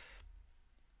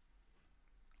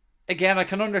 Again, I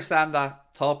can understand that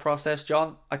thought process,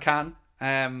 John. I can.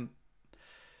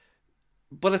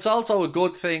 But it's also a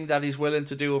good thing that he's willing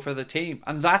to do it for the team.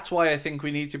 And that's why I think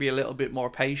we need to be a little bit more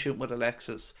patient with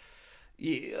Alexis.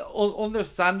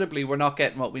 Understandably, we're not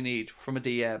getting what we need from a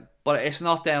DM. But it's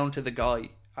not down to the guy.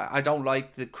 I don't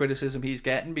like the criticism he's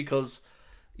getting because,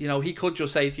 you know, he could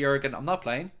just say to Jurgen, I'm not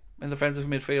playing in the defensive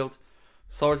midfield.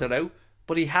 Sort it out.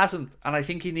 But he hasn't. And I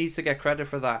think he needs to get credit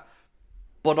for that.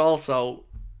 But also,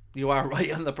 you are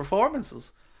right on the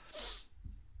performances.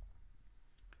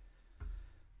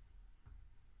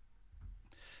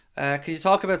 Can you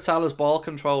talk about Salah's ball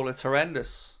control? It's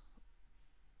horrendous.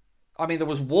 I mean, there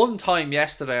was one time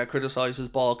yesterday I criticised his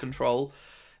ball control.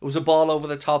 It was a ball over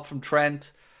the top from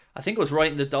Trent. I think it was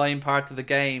right in the dying part of the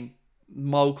game.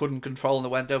 Mo couldn't control and it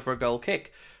went out for a goal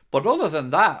kick. But other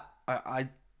than that, I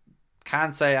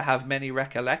can't say I have many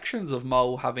recollections of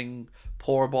Mo having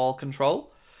poor ball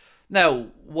control. Now,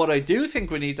 what I do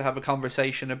think we need to have a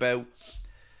conversation about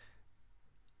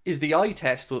is the eye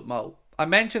test with Mo. I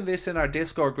mentioned this in our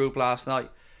Discord group last night.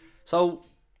 So,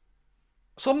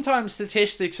 sometimes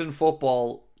statistics in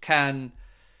football can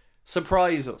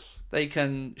surprise us. They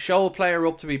can show a player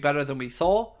up to be better than we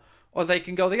thought, or they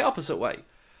can go the opposite way.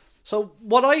 So,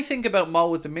 what I think about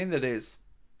Mo at the minute is,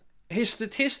 his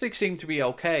statistics seem to be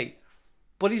okay,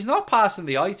 but he's not passing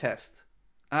the eye test.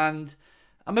 And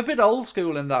I'm a bit old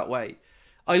school in that way.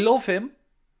 I love him,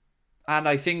 and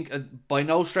I think by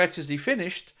no stretch is he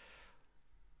finished,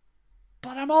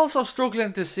 but I'm also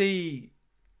struggling to see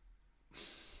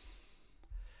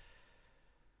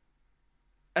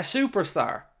a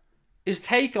superstar. His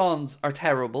take-ons are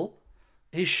terrible.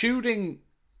 His shooting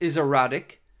is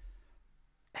erratic.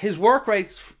 His work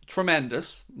rate's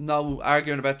tremendous. No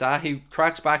arguing about that. He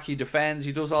tracks back, he defends,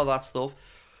 he does all that stuff.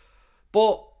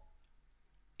 But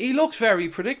he looks very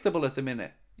predictable at the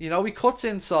minute. You know, he cuts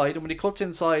inside, and when he cuts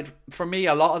inside, for me,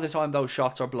 a lot of the time those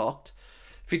shots are blocked.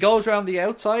 If he goes around the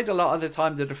outside, a lot of the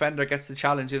time the defender gets the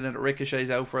challenge in and it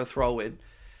ricochets out for a throw-in.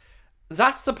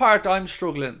 That's the part I'm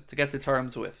struggling to get to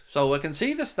terms with. So I can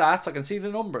see the stats, I can see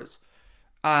the numbers,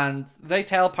 and they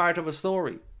tell part of a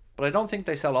story. But I don't think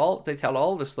they tell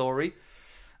all the story.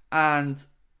 And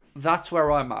that's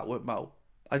where I'm at with Mo.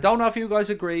 I don't know if you guys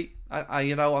agree.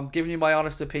 I'm giving you my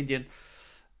honest opinion.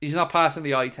 He's not passing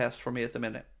the eye test for me at the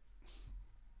minute.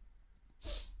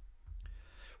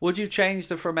 Would you change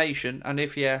the formation? And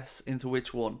if yes, into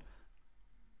which one?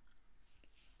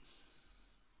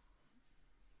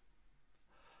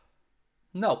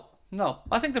 No.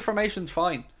 I think the formation's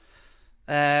fine.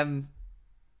 I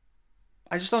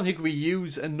just don't think we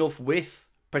use enough width,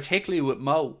 particularly with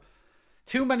Mo.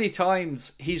 Too many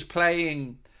times he's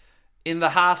playing in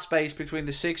the half space between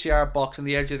the 6-yard box and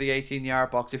the edge of the 18-yard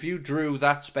box. If you drew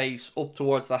that space up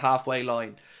towards the halfway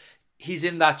line, he's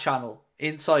in that channel,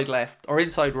 inside left or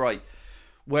inside right,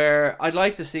 where I'd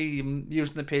like to see him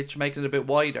using the pitch, making it a bit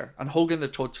wider and hugging the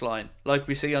touchline, like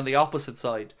we see on the opposite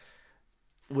side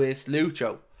with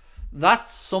Lucho.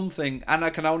 That's something, and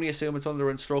I can only assume it's under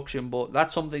instruction, but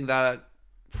that's something that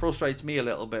frustrates me a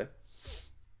little bit.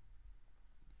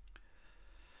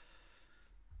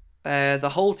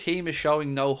 The whole team is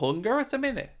showing no hunger at the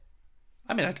minute.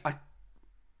 I mean,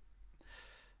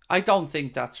 I don't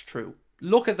think that's true.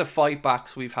 Look at the fight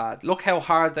backs we've had. Look how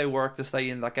hard they worked to stay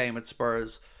in that game at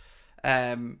Spurs.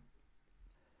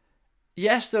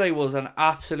 Yesterday was an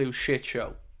absolute shit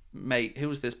show. Mate,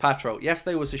 who's this? Patro.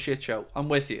 Yesterday was a shit show. I'm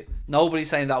with you. Nobody's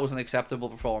saying that was an acceptable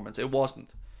performance. It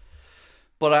wasn't.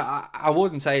 But I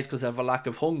wouldn't say it's because of a lack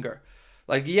of hunger.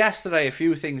 Like yesterday, a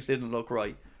few things didn't look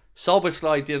right.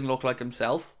 Soboslai didn't look like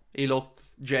himself. He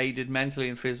looked jaded mentally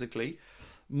and physically.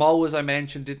 Mo, as I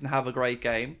mentioned, didn't have a great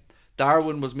game.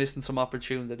 Darwin was missing some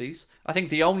opportunities. I think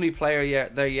the only player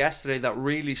there yesterday that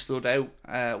really stood out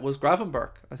was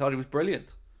Gravenberch. I thought he was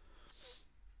brilliant.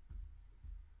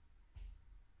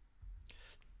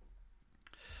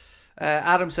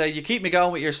 Adam said, you keep me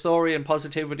going with your story and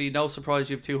positivity. No surprise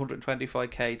you have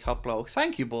 225k, top bloke.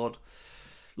 Thank you, bud.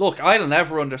 Look, I'll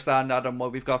never understand, Adam, why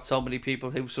we've got so many people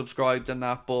who've subscribed and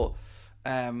that, but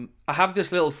I have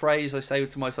this little phrase I say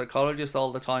to my psychologist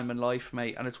all the time in life,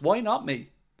 mate, and it's, why not me?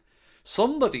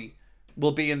 Somebody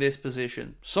will be in this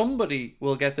position. Somebody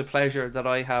will get the pleasure that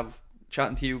I have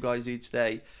chatting to you guys each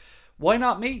day. Why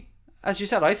not me? As you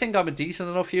said, I think I'm a decent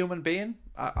enough human being.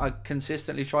 I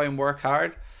consistently try and work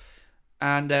hard.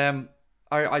 And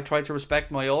I try to respect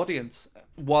my audience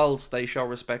whilst they show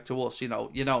respect to us. You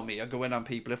know me. I go in on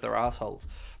people if they're assholes.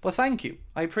 But thank you.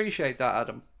 I appreciate that,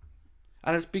 Adam.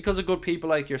 And it's because of good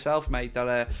people like yourself, mate,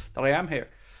 that I am here.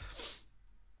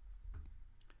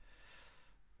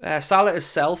 Salah is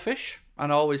selfish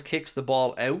and always kicks the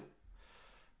ball out.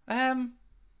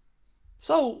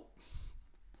 So,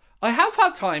 I have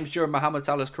had times during Mohamed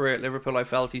Salah's career at Liverpool I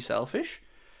felt he's selfish.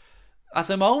 At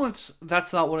the moment,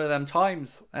 that's not one of them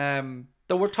times. There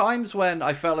were times when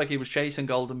I felt like he was chasing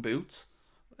golden boots.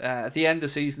 At the end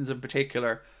of seasons in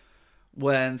particular,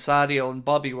 when Sadio and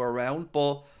Bobby were around.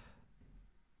 But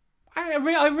I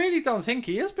really don't think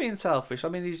he is being selfish. I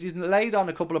mean, he's laid on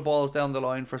a couple of balls down the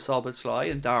line for Szoboszlai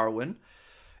and Darwin.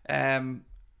 How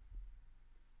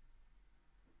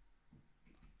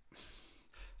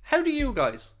do you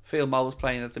guys feel Mo's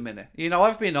playing at the minute? You know,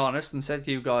 I've been honest and said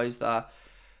to you guys that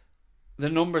the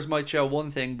numbers might show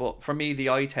one thing, but for me, the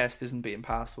eye test isn't being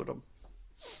passed with him.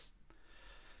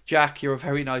 Jack, you're a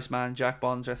very nice man. Jack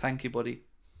Bonzer, thank you, buddy.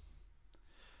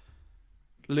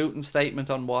 Luton statement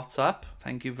on WhatsApp.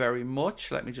 Thank you very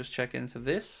much. Let me just check into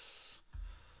this.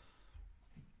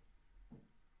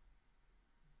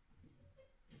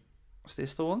 Is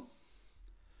this the one?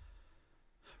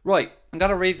 Right, I'm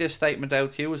going to read this statement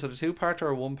out to you. Is it a two-parter or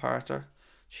a one-parter?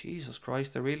 Jesus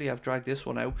Christ, they really have dragged this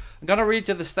one out. I'm going to read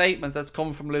you the statement that's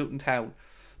come from Luton Town.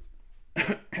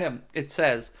 It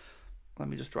says, let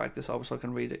me just drag this over so I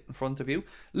can read it in front of you.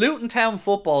 Luton Town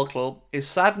Football Club is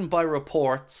saddened by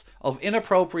reports of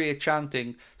inappropriate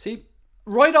chanting. See,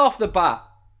 right off the bat,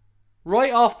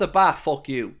 fuck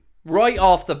you. Right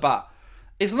off the bat.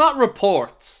 It's not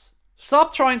reports.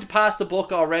 Stop trying to pass the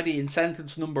buck already in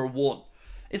sentence number 1.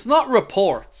 It's not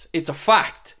reports. It's a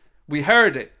fact. We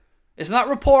heard it. It's not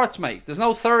reports, mate. There's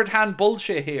no third-hand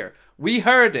bullshit here. We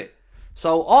heard it.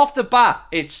 So off the bat,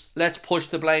 it's let's push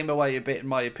the blame away a bit, in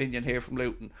my opinion, here from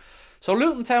Luton. So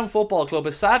Luton Town Football Club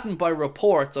is saddened by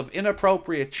reports of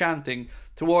inappropriate chanting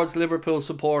towards Liverpool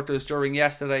supporters during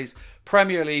yesterday's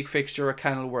Premier League fixture at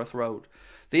Kenilworth Road.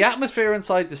 The atmosphere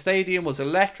inside the stadium was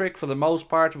electric for the most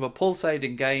part of a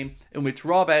pulsating game in which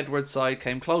Rob Edwards' side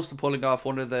came close to pulling off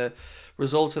one of the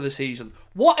results of the season.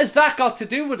 What has that got to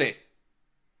do with it?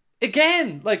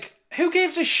 Again, like, who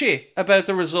gives a shit about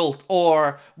the result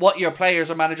or what your players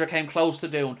or manager came close to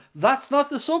doing? That's not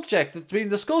the subject that's being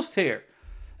discussed here.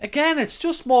 Again, it's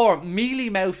just more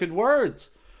mealy-mouthed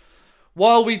words.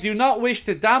 While we do not wish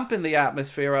to dampen the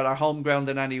atmosphere at our home ground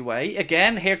in any way,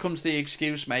 again, here comes the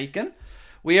excuse making.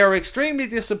 We are extremely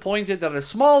disappointed that a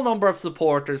small number of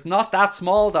supporters, not that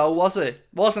small though, was it?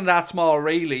 Wasn't that small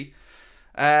really,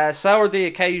 soured the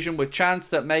occasion with chants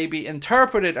that may be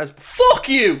interpreted as fuck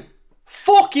you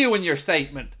in your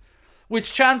statement,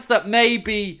 which chants that may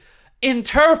be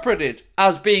interpreted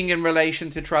as being in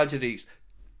relation to tragedies.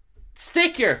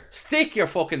 Stick your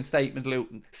fucking statement,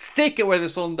 Luton. Stick it where the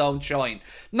sun don't shine.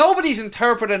 Nobody's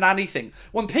interpreting anything.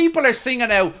 When people are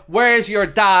singing out, where's your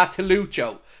da to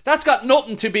Lucho, that's got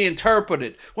nothing to be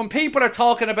interpreted. When people are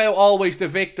talking about always the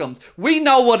victims, we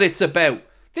know what it's about.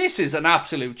 This is an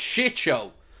absolute shit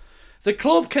show. The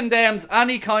club condemns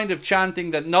any kind of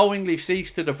chanting that knowingly seeks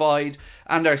to divide,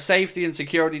 and our safety and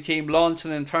security team launched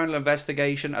an internal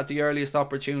investigation at the earliest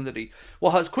opportunity.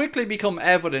 What has quickly become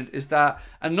evident is that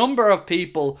a number of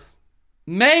people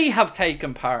may have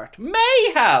taken part.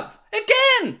 May have!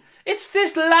 Again! It's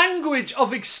this language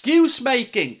of excuse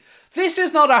making. This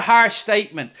is not a harsh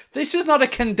statement. This is not a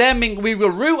condemning, we will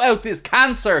root out this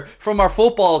cancer from our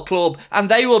football club and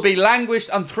they will be languished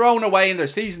and thrown away and their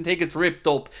season tickets ripped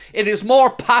up. It is more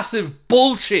passive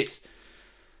bullshit.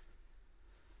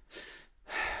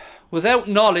 Without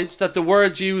knowledge that the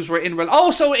words used were in...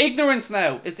 so ignorance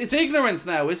now. It's ignorance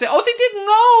now, is it? Oh, they didn't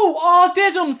know. Oh,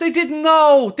 diddums, they didn't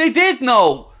know. They did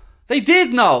know. They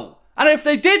did know. And if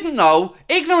they didn't know,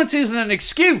 ignorance isn't an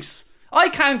excuse. I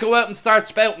can't go out and start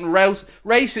spouting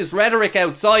racist rhetoric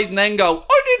outside and then go,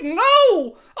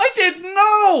 I didn't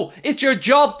know. It's your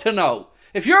job to know.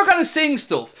 If you're going to sing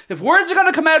stuff, if words are going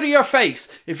to come out of your face,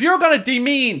 if you're going to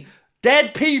demean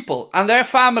dead people and their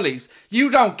families, you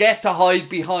don't get to hide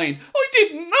behind, I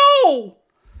didn't know.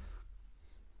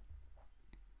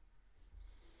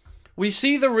 We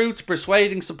see the route to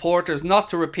persuading supporters not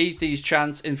to repeat these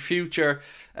chants in future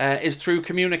is through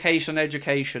communication and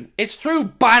education. It's through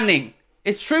banning.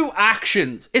 It's through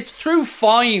actions. It's through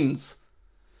fines.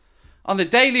 On a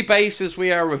daily basis,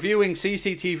 we are reviewing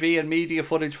CCTV and media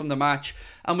footage from the match,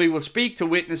 and we will speak to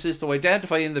witnesses to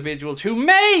identify individuals who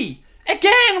may,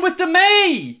 again with the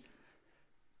may.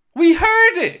 We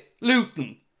heard it,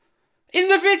 Luton.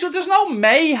 Individual, there's no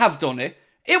may have done it.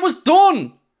 It was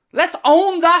done. Let's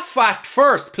own that fact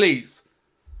first, please.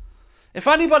 If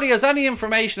anybody has any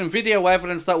information and video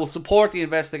evidence that will support the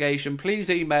investigation, please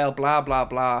email blah blah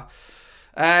blah.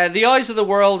 The eyes of the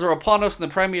world are upon us in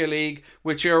the Premier League,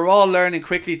 which you are all learning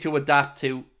quickly to adapt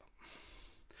to.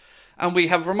 And we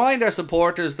have reminded our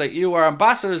supporters that you are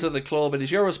ambassadors of the club. It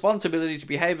is your responsibility to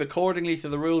behave accordingly to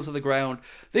the rules of the ground.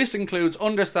 This includes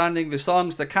understanding the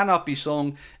songs that cannot be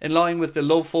sung in line with the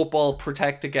Love Football,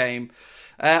 Protect the Game.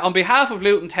 On behalf of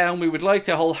Luton Town, we would like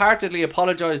to wholeheartedly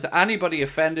apologise to anybody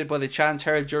offended by the chants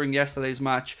heard during yesterday's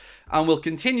match, and will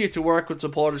continue to work with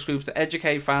supporters groups to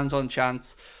educate fans on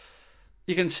chants.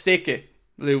 You can stick it,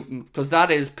 Luton, because that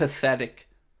is pathetic.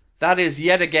 That is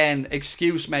yet again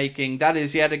excuse making. That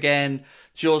is yet again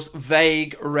just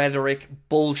vague rhetoric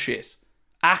bullshit.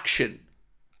 Action.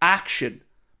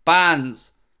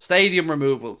 Bans. Stadium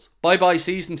removals. Bye-bye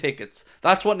season tickets.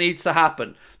 That's what needs to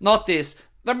happen. Not this.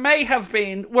 There may have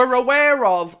been. We're aware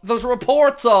of. There's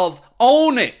reports of.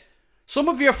 Own it. Some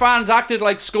of your fans acted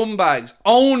like scumbags.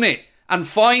 Own it. And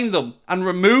find them. And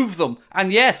remove them.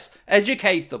 And yes,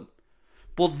 educate them.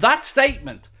 But that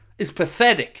statement is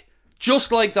pathetic.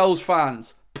 Just like those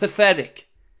fans. Pathetic.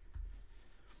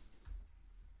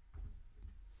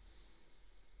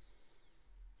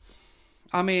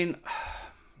 I mean,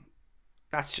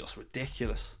 that's just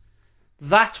ridiculous.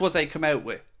 That's what they come out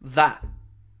with. That.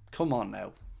 Come on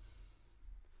now.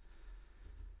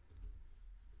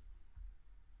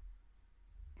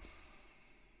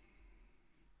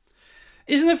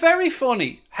 Isn't it very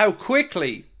funny how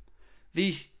quickly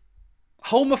these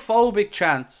homophobic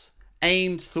chants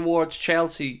aimed towards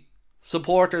Chelsea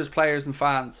supporters, players and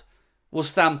fans was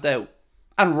stamped out,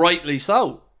 and rightly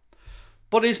so.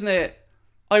 But isn't it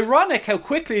ironic how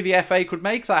quickly the FA could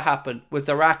make that happen with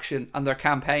their action and their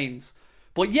campaigns?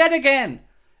 But yet again,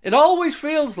 it always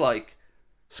feels like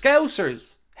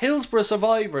Scousers, Hillsborough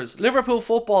survivors, Liverpool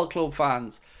Football Club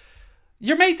fans,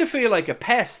 you're made to feel like a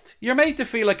pest. You're made to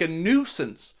feel like a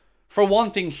nuisance for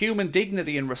wanting human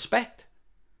dignity and respect.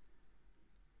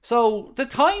 So the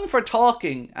time for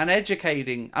talking and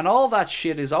educating and all that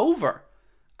shit is over.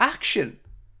 Action.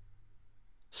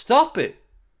 Stop it.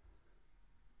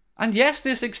 And yes,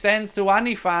 this extends to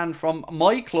any fan from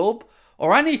my club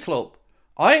or any club.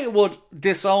 I would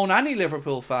disown any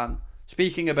Liverpool fan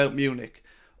speaking about Munich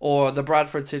or the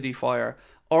Bradford City fire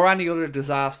or any other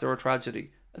disaster or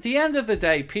tragedy. At the end of the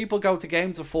day, people go to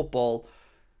games of football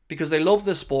because they love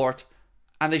the sport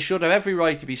and they should have every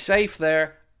right to be safe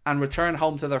there and return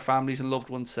home to their families and loved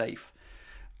ones safe.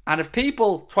 And if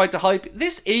people try to hype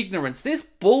this ignorance, this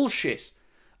bullshit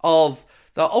of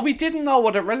we didn't know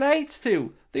what it relates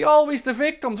to. They're always the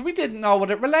victims. We didn't know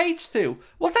what it relates to.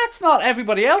 Well, that's not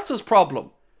everybody else's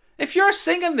problem. If you're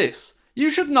singing this, you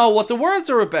should know what the words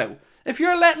are about. If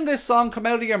you're letting this song come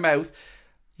out of your mouth,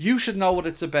 you should know what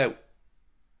it's about.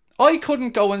 I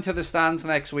couldn't go into the stands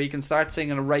next week and start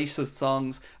singing racist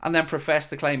songs and then profess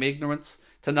to claim ignorance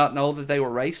to not know that they were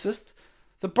racist.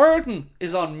 The burden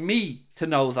is on me to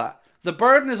know that. The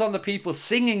burden is on the people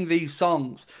singing these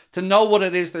songs to know what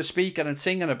it is they're speaking and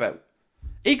singing about.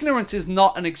 Ignorance is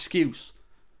not an excuse.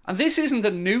 And this isn't a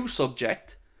new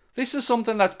subject. This is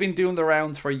something that's been doing the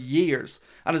rounds for years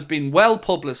and has been well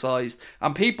publicised,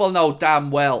 and people know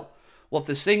damn well what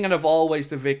the singing of Always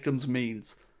the Victims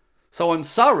means. So I'm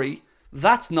sorry,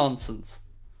 that's nonsense.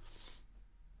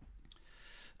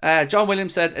 John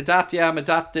Williams said, I'm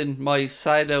adapting my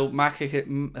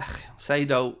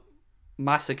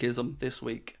sadomasochism this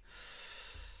week.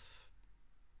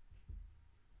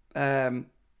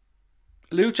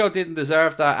 Lucho didn't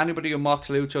deserve that. Anybody who mocks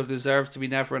Lucho deserves to be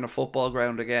never in a football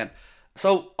ground again.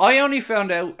 So I only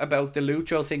found out about the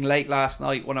Lucho thing late last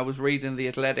night when I was reading The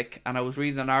Athletic and I was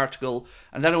reading an article,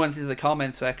 and then I went into the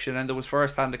comment section and there was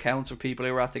first-hand accounts of people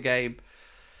who were at the game.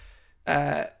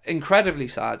 Incredibly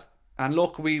sad. And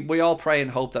look, we all pray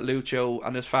and hope that Lucho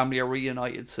and his family are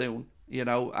reunited soon.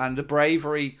 and the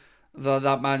bravery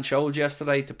that man showed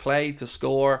yesterday to play, to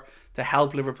score, to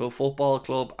help Liverpool Football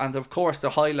Club, and of course to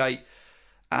highlight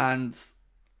and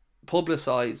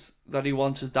publicise that he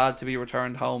wants his dad to be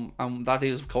returned home, and that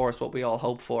is of course what we all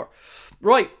hope for.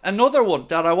 Right, another one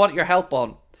that I want your help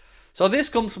on. So this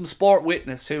comes from Sport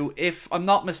Witness, who, if I'm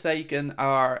not mistaken,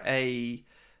 are a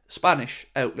Spanish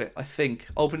outlet, I think.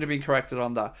 Open to being corrected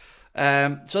on that.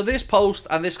 So this post,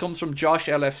 and this comes from Josh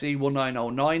LFC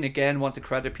 1909, again want to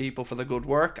credit people for the good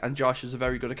work, and Josh is a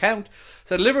very good account.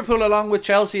 Said Liverpool along with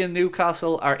Chelsea and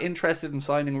Newcastle are interested in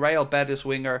signing Real Betis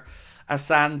winger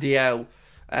Asan Diao.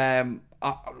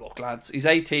 Look lads, he's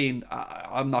 18.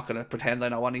 I'm not going to pretend I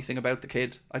know anything about the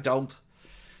kid. I don't.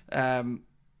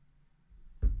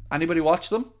 Anybody watch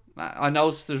them? I know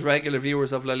there's regular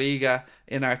viewers of La Liga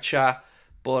in our chat,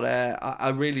 but I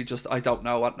really I don't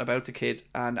know what about the kid.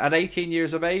 And at 18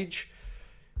 years of age,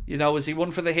 is he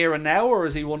one for the here and now, or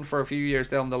is he one for a few years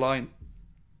down the line?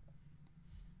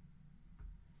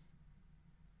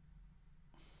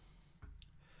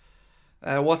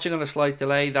 Watching on a slight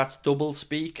delay, that's double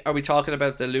speak. Are we talking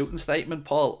about the Luton statement,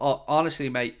 Paul? Oh, honestly,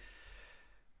 mate,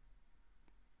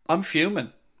 I'm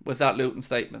fuming with that Luton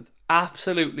statement.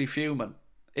 Absolutely fuming.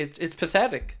 It's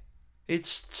pathetic.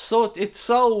 It's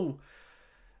so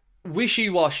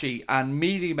wishy-washy and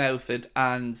mealy-mouthed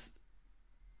and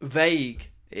vague.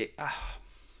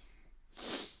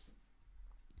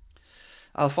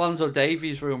 Alphonso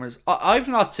Davies rumours. I've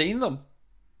not seen them,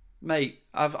 mate.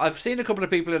 I've seen a couple of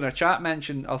people in our chat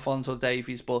mention Alphonso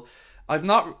Davies, but I've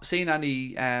not seen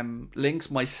any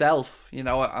links myself.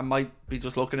 I might be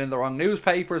just looking in the wrong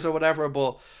newspapers or whatever,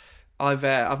 but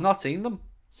I've not seen them.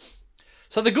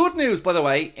 So the good news, by the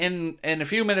way, in a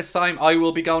few minutes' time, I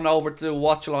will be going over to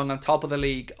watch along on Top of the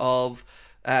League of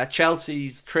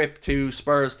Chelsea's trip to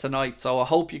Spurs tonight. So I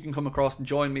hope you can come across and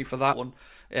join me for that one.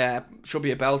 Should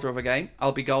be a belter of a game.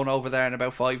 I'll be going over there in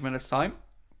about 5 minutes' time.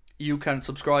 You can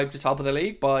subscribe to Top of the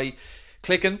League by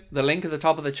clicking the link at the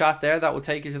top of the chat there. That will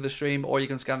take you to the stream, or you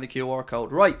can scan the QR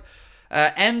code. Right.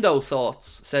 Endo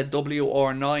thoughts, said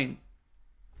WR9.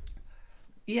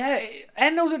 Yeah,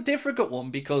 Endo's a difficult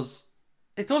one because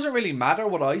it doesn't really matter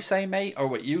what I say, mate, or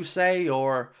what you say,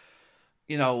 or,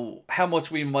 how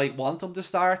much we might want him to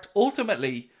start.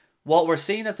 Ultimately, what we're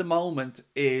seeing at the moment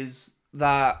is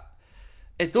that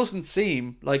it doesn't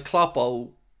seem like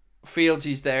Kloppo feels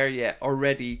he's there yet or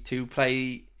ready to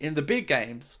play in the big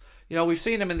games. We've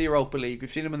seen him in the Europa League,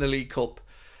 we've seen him in the League Cup,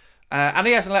 and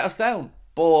he hasn't let us down.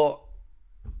 But,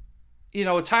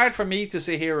 it's hard for me to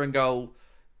sit here and go,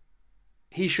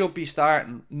 he should be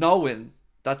starting, knowing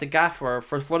that the gaffer,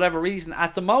 for whatever reason,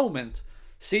 at the moment,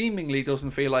 seemingly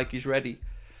doesn't feel like he's ready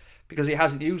because he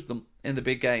hasn't used them in the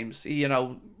big games. He,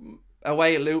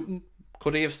 away at Luton,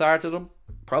 could he have started him?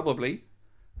 Probably.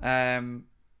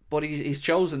 But he's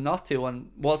chosen not to,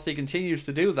 and whilst he continues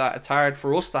to do that, it's hard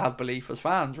for us to have belief as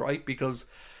fans, right? Because,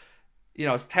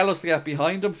 tell us to get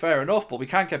behind him, fair enough, but we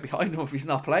can't get behind him if he's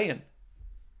not playing.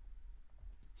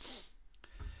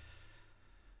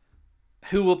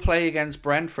 Who will play against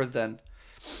Brentford then?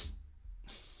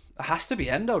 It has to be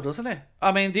Endo, doesn't it?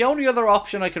 I mean, the only other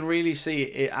option I can really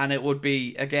see, and it would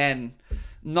be, again,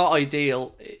 not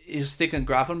ideal, is sticking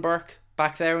Gravenberch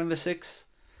back there in the 6.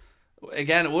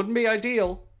 Again, it wouldn't be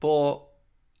ideal, but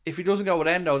if he doesn't go with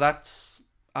Endo,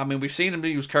 we've seen him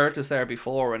use Curtis there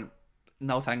before, and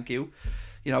no thank you.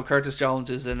 Curtis Jones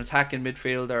is an attacking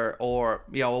midfielder or,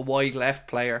 a wide left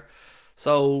player.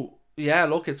 So, yeah,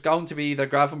 look, it's going to be either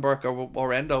Gravenberch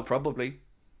or Endo, probably.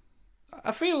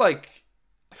 I feel like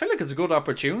it's a good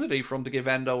opportunity for him to give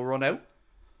Endo a run out.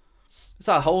 It's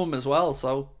at home as well,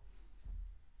 so.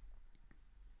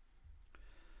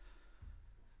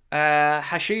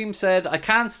 Hashim said, I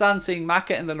can't stand seeing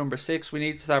Maka in the number 6. We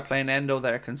need to start playing Endo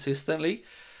there consistently.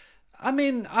 I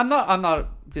mean, I'm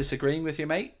not disagreeing with you,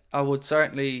 mate. I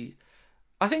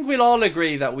think we'll all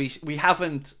agree that we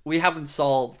haven't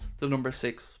solved the number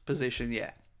 6 position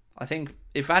yet. I think,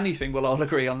 if anything, we'll all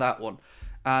agree on that one.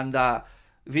 And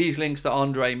these links to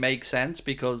ANDRÉ make sense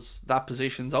because that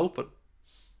position's open.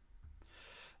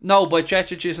 No, but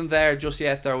Cecic isn't there just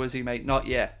yet, though, is he, mate? Not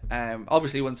yet.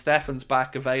 Obviously, when Stefan's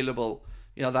back available,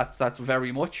 that's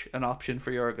very much an option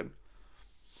for Jurgen.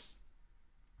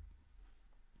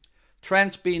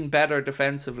 Trent's been better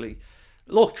defensively.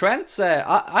 Look, Trent's...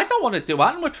 I don't want to do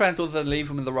anything with Trent other than leave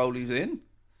him in the role he's in.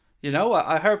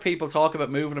 I heard people talk about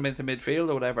moving him into midfield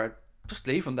or whatever. Just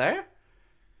leave him there.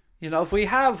 If we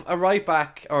have a right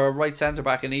back or a right centre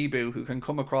back in Ibu who can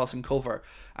come across and cover,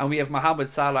 and we have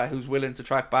Mohamed Salah who's willing to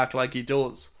track back like he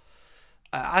does,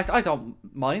 I don't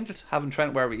mind having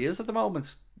Trent where he is at the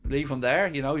moment. leave him there.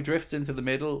 You know, he drifts into the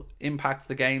middle, impacts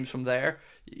the games from there,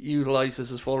 utilises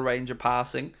his full range of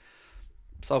passing.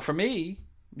 So for me,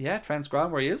 yeah, Trent's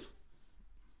grand where he is.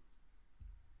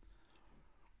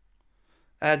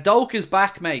 Doak is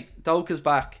back, mate. Doak is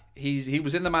back. He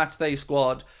was in the matchday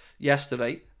squad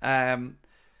yesterday.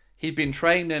 He'd been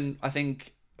training, I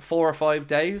think, 4 or 5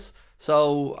 days.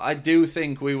 So I do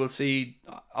think we will see...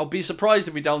 I'll be surprised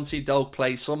if we don't see Doak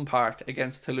play some part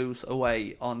against Toulouse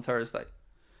away on Thursday.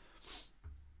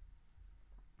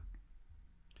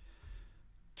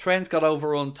 Trent got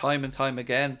overrun time and time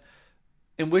again.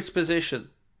 In which position?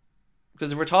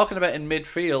 Because if we're talking about in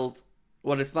midfield,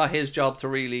 well, it's not his job to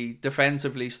really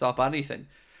defensively stop anything.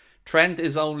 Trent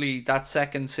is only that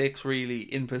second 6 really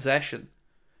in possession.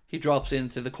 He drops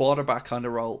into the quarterback kind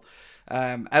of role.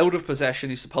 Out of possession,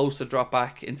 he's supposed to drop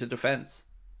back into defence.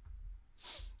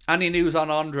 Any news on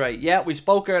André? Yeah, we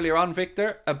spoke earlier on,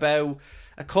 Victor, about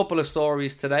a couple of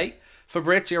stories today.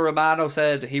 Fabrizio Romano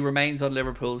said he remains on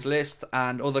Liverpool's list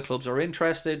and other clubs are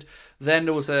interested. Then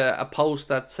there was a post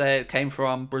that came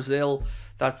from Brazil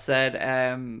that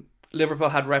said Liverpool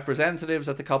had representatives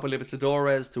at the Copa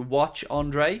Libertadores to watch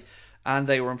André, and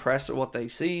they were impressed with what they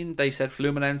seen. They said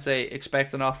Fluminense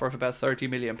expect an offer of about £30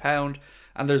 million,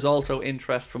 and there's also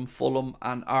interest from Fulham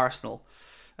and Arsenal,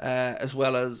 as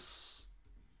well as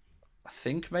I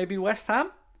think maybe West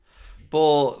Ham.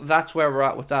 But that's where we're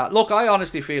at with that. Look, I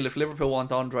honestly feel if Liverpool want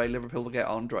André, Liverpool will get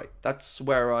André. That's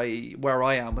where I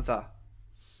am with that.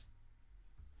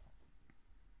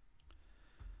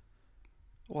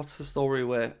 What's the story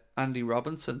with Andy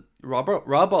Robinson?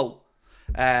 Robbo.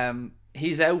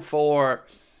 He's out for,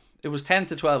 it was 10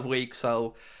 to 12 weeks,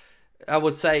 so I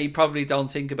would say probably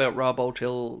don't think about Robbo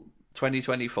till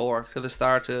 2024, to the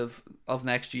start of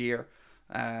next year,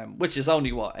 which is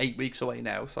only, 8 weeks away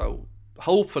now. So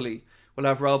hopefully we'll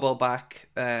have Robbo back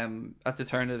at the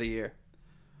turn of the year.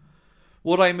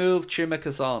 Would I move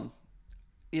Chimikas on?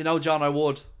 You know, John, I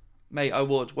would. Mate, I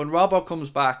would. When Robbo comes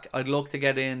back, I'd look to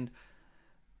get in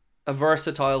a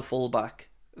versatile fullback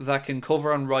that can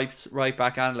cover on right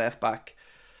back and left back.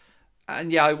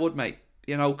 And yeah, I would, mate.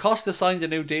 You know, Costa signed a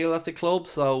new deal at the club,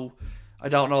 so I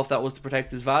don't know if that was to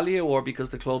protect his value or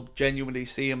because the club genuinely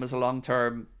see him as a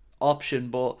long-term option.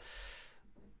 But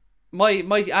my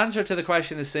answer to the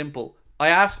question is simple. I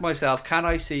ask myself, can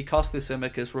I see Costa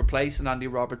Tsimikas replacing Andy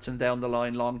Robertson down the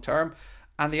line long-term?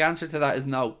 And the answer to that is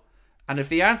no. And if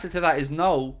the answer to that is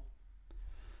no,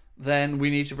 then we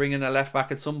need to bring in a left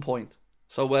back at some point.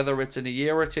 So whether it's in a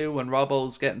year or two when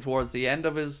Robbo's getting towards the end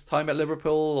of his time at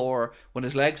Liverpool, or when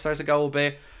his legs start to go a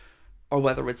bit, or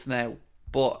whether it's now.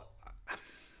 But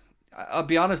I'll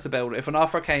be honest about it. If an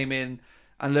offer came in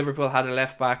and Liverpool had a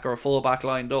left back or a full back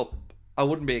lined up, I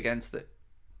wouldn't be against it.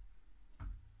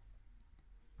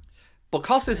 But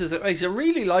Costas he's a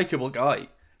really likeable guy.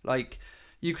 Like,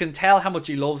 you can tell how much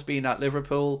he loves being at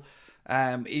Liverpool.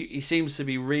 He seems to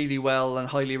be really well and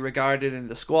highly regarded in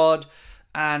the squad,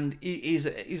 and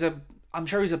I'm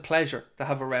sure he's a pleasure to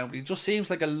have around. He just seems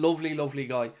like a lovely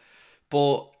guy,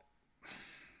 but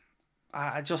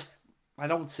I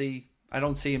don't see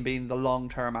him being the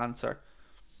long-term answer.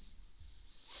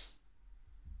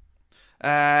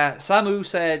 Samu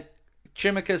said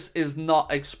Chimikas is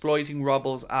not exploiting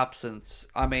Robbo's absence.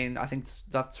 I mean, I think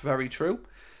that's very true.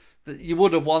 You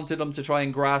would have wanted him to try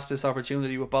and grasp this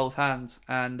opportunity with both hands.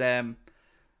 And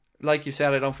like you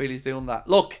said, I don't feel he's doing that.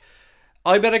 Look,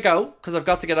 I better go because I've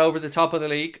got to get over the top of the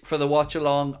league for the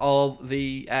watch-along of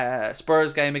the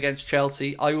Spurs game against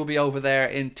Chelsea. I will be over there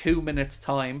in 2 minutes'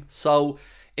 time. So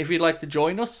if you'd like to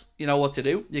join us, you know what to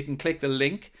do. You can click the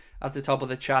link at the top of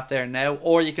the chat there now,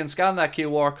 or you can scan that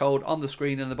QR code on the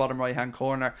screen in the bottom right hand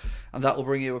corner, and that will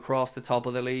bring you across the top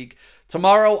of the league.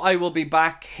 Tomorrow I will be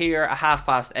back here at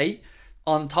 8:30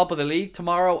 on top of the league.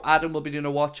 Tomorrow Adam will be doing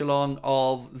a watch along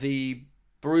of the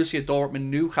Borussia Dortmund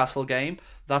Newcastle game.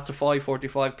 That's a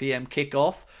 5:45 p.m.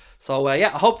 kickoff. So I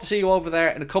hope to see you over there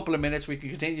in a couple of minutes. We can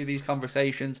continue these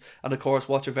conversations and of course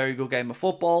watch a very good game of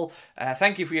football.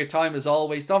 Thank you for your time as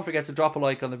always. Don't forget to drop a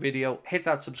like on the video, hit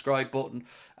that subscribe button,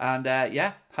 and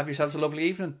have yourselves a lovely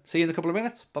evening. See you in a couple of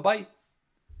minutes. Bye bye.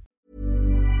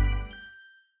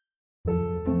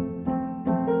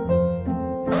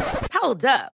 Hold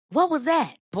up. What was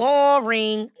that?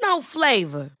 Boring. No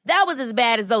flavor. That was as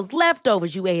bad as those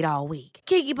leftovers you ate all week.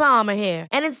 Keke Palmer here,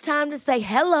 and it's time to say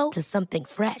hello to something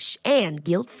fresh and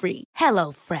guilt-free.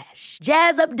 Hello Fresh.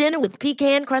 Jazz up dinner with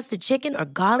pecan-crusted chicken or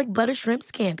garlic butter shrimp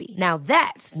scampi. Now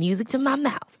that's music to my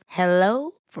mouth.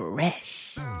 Hello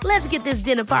Fresh. Let's get this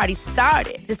dinner party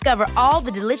started. Discover all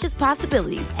the delicious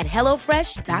possibilities at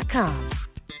HelloFresh.com.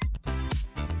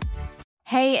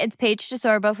 Hey, it's Paige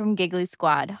DeSorbo from Giggly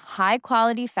Squad. High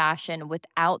quality fashion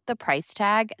without the price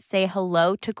tag. Say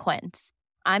hello to Quince.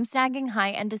 I'm snagging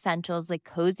high-end essentials like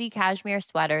cozy cashmere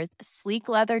sweaters, sleek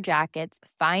leather jackets,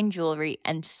 fine jewelry,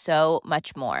 and so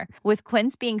much more. With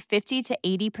Quince being 50 to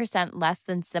 80% less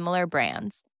than similar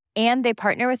brands. And they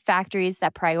partner with factories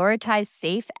that prioritize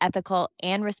safe, ethical,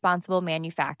 and responsible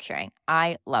manufacturing.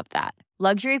 I love that.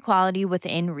 Luxury quality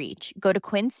within reach. Go to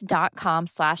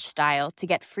quince.com/style to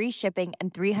get free shipping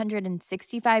and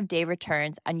 365-day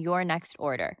returns on your next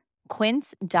order.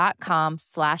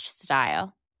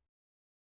 Quince.com/style.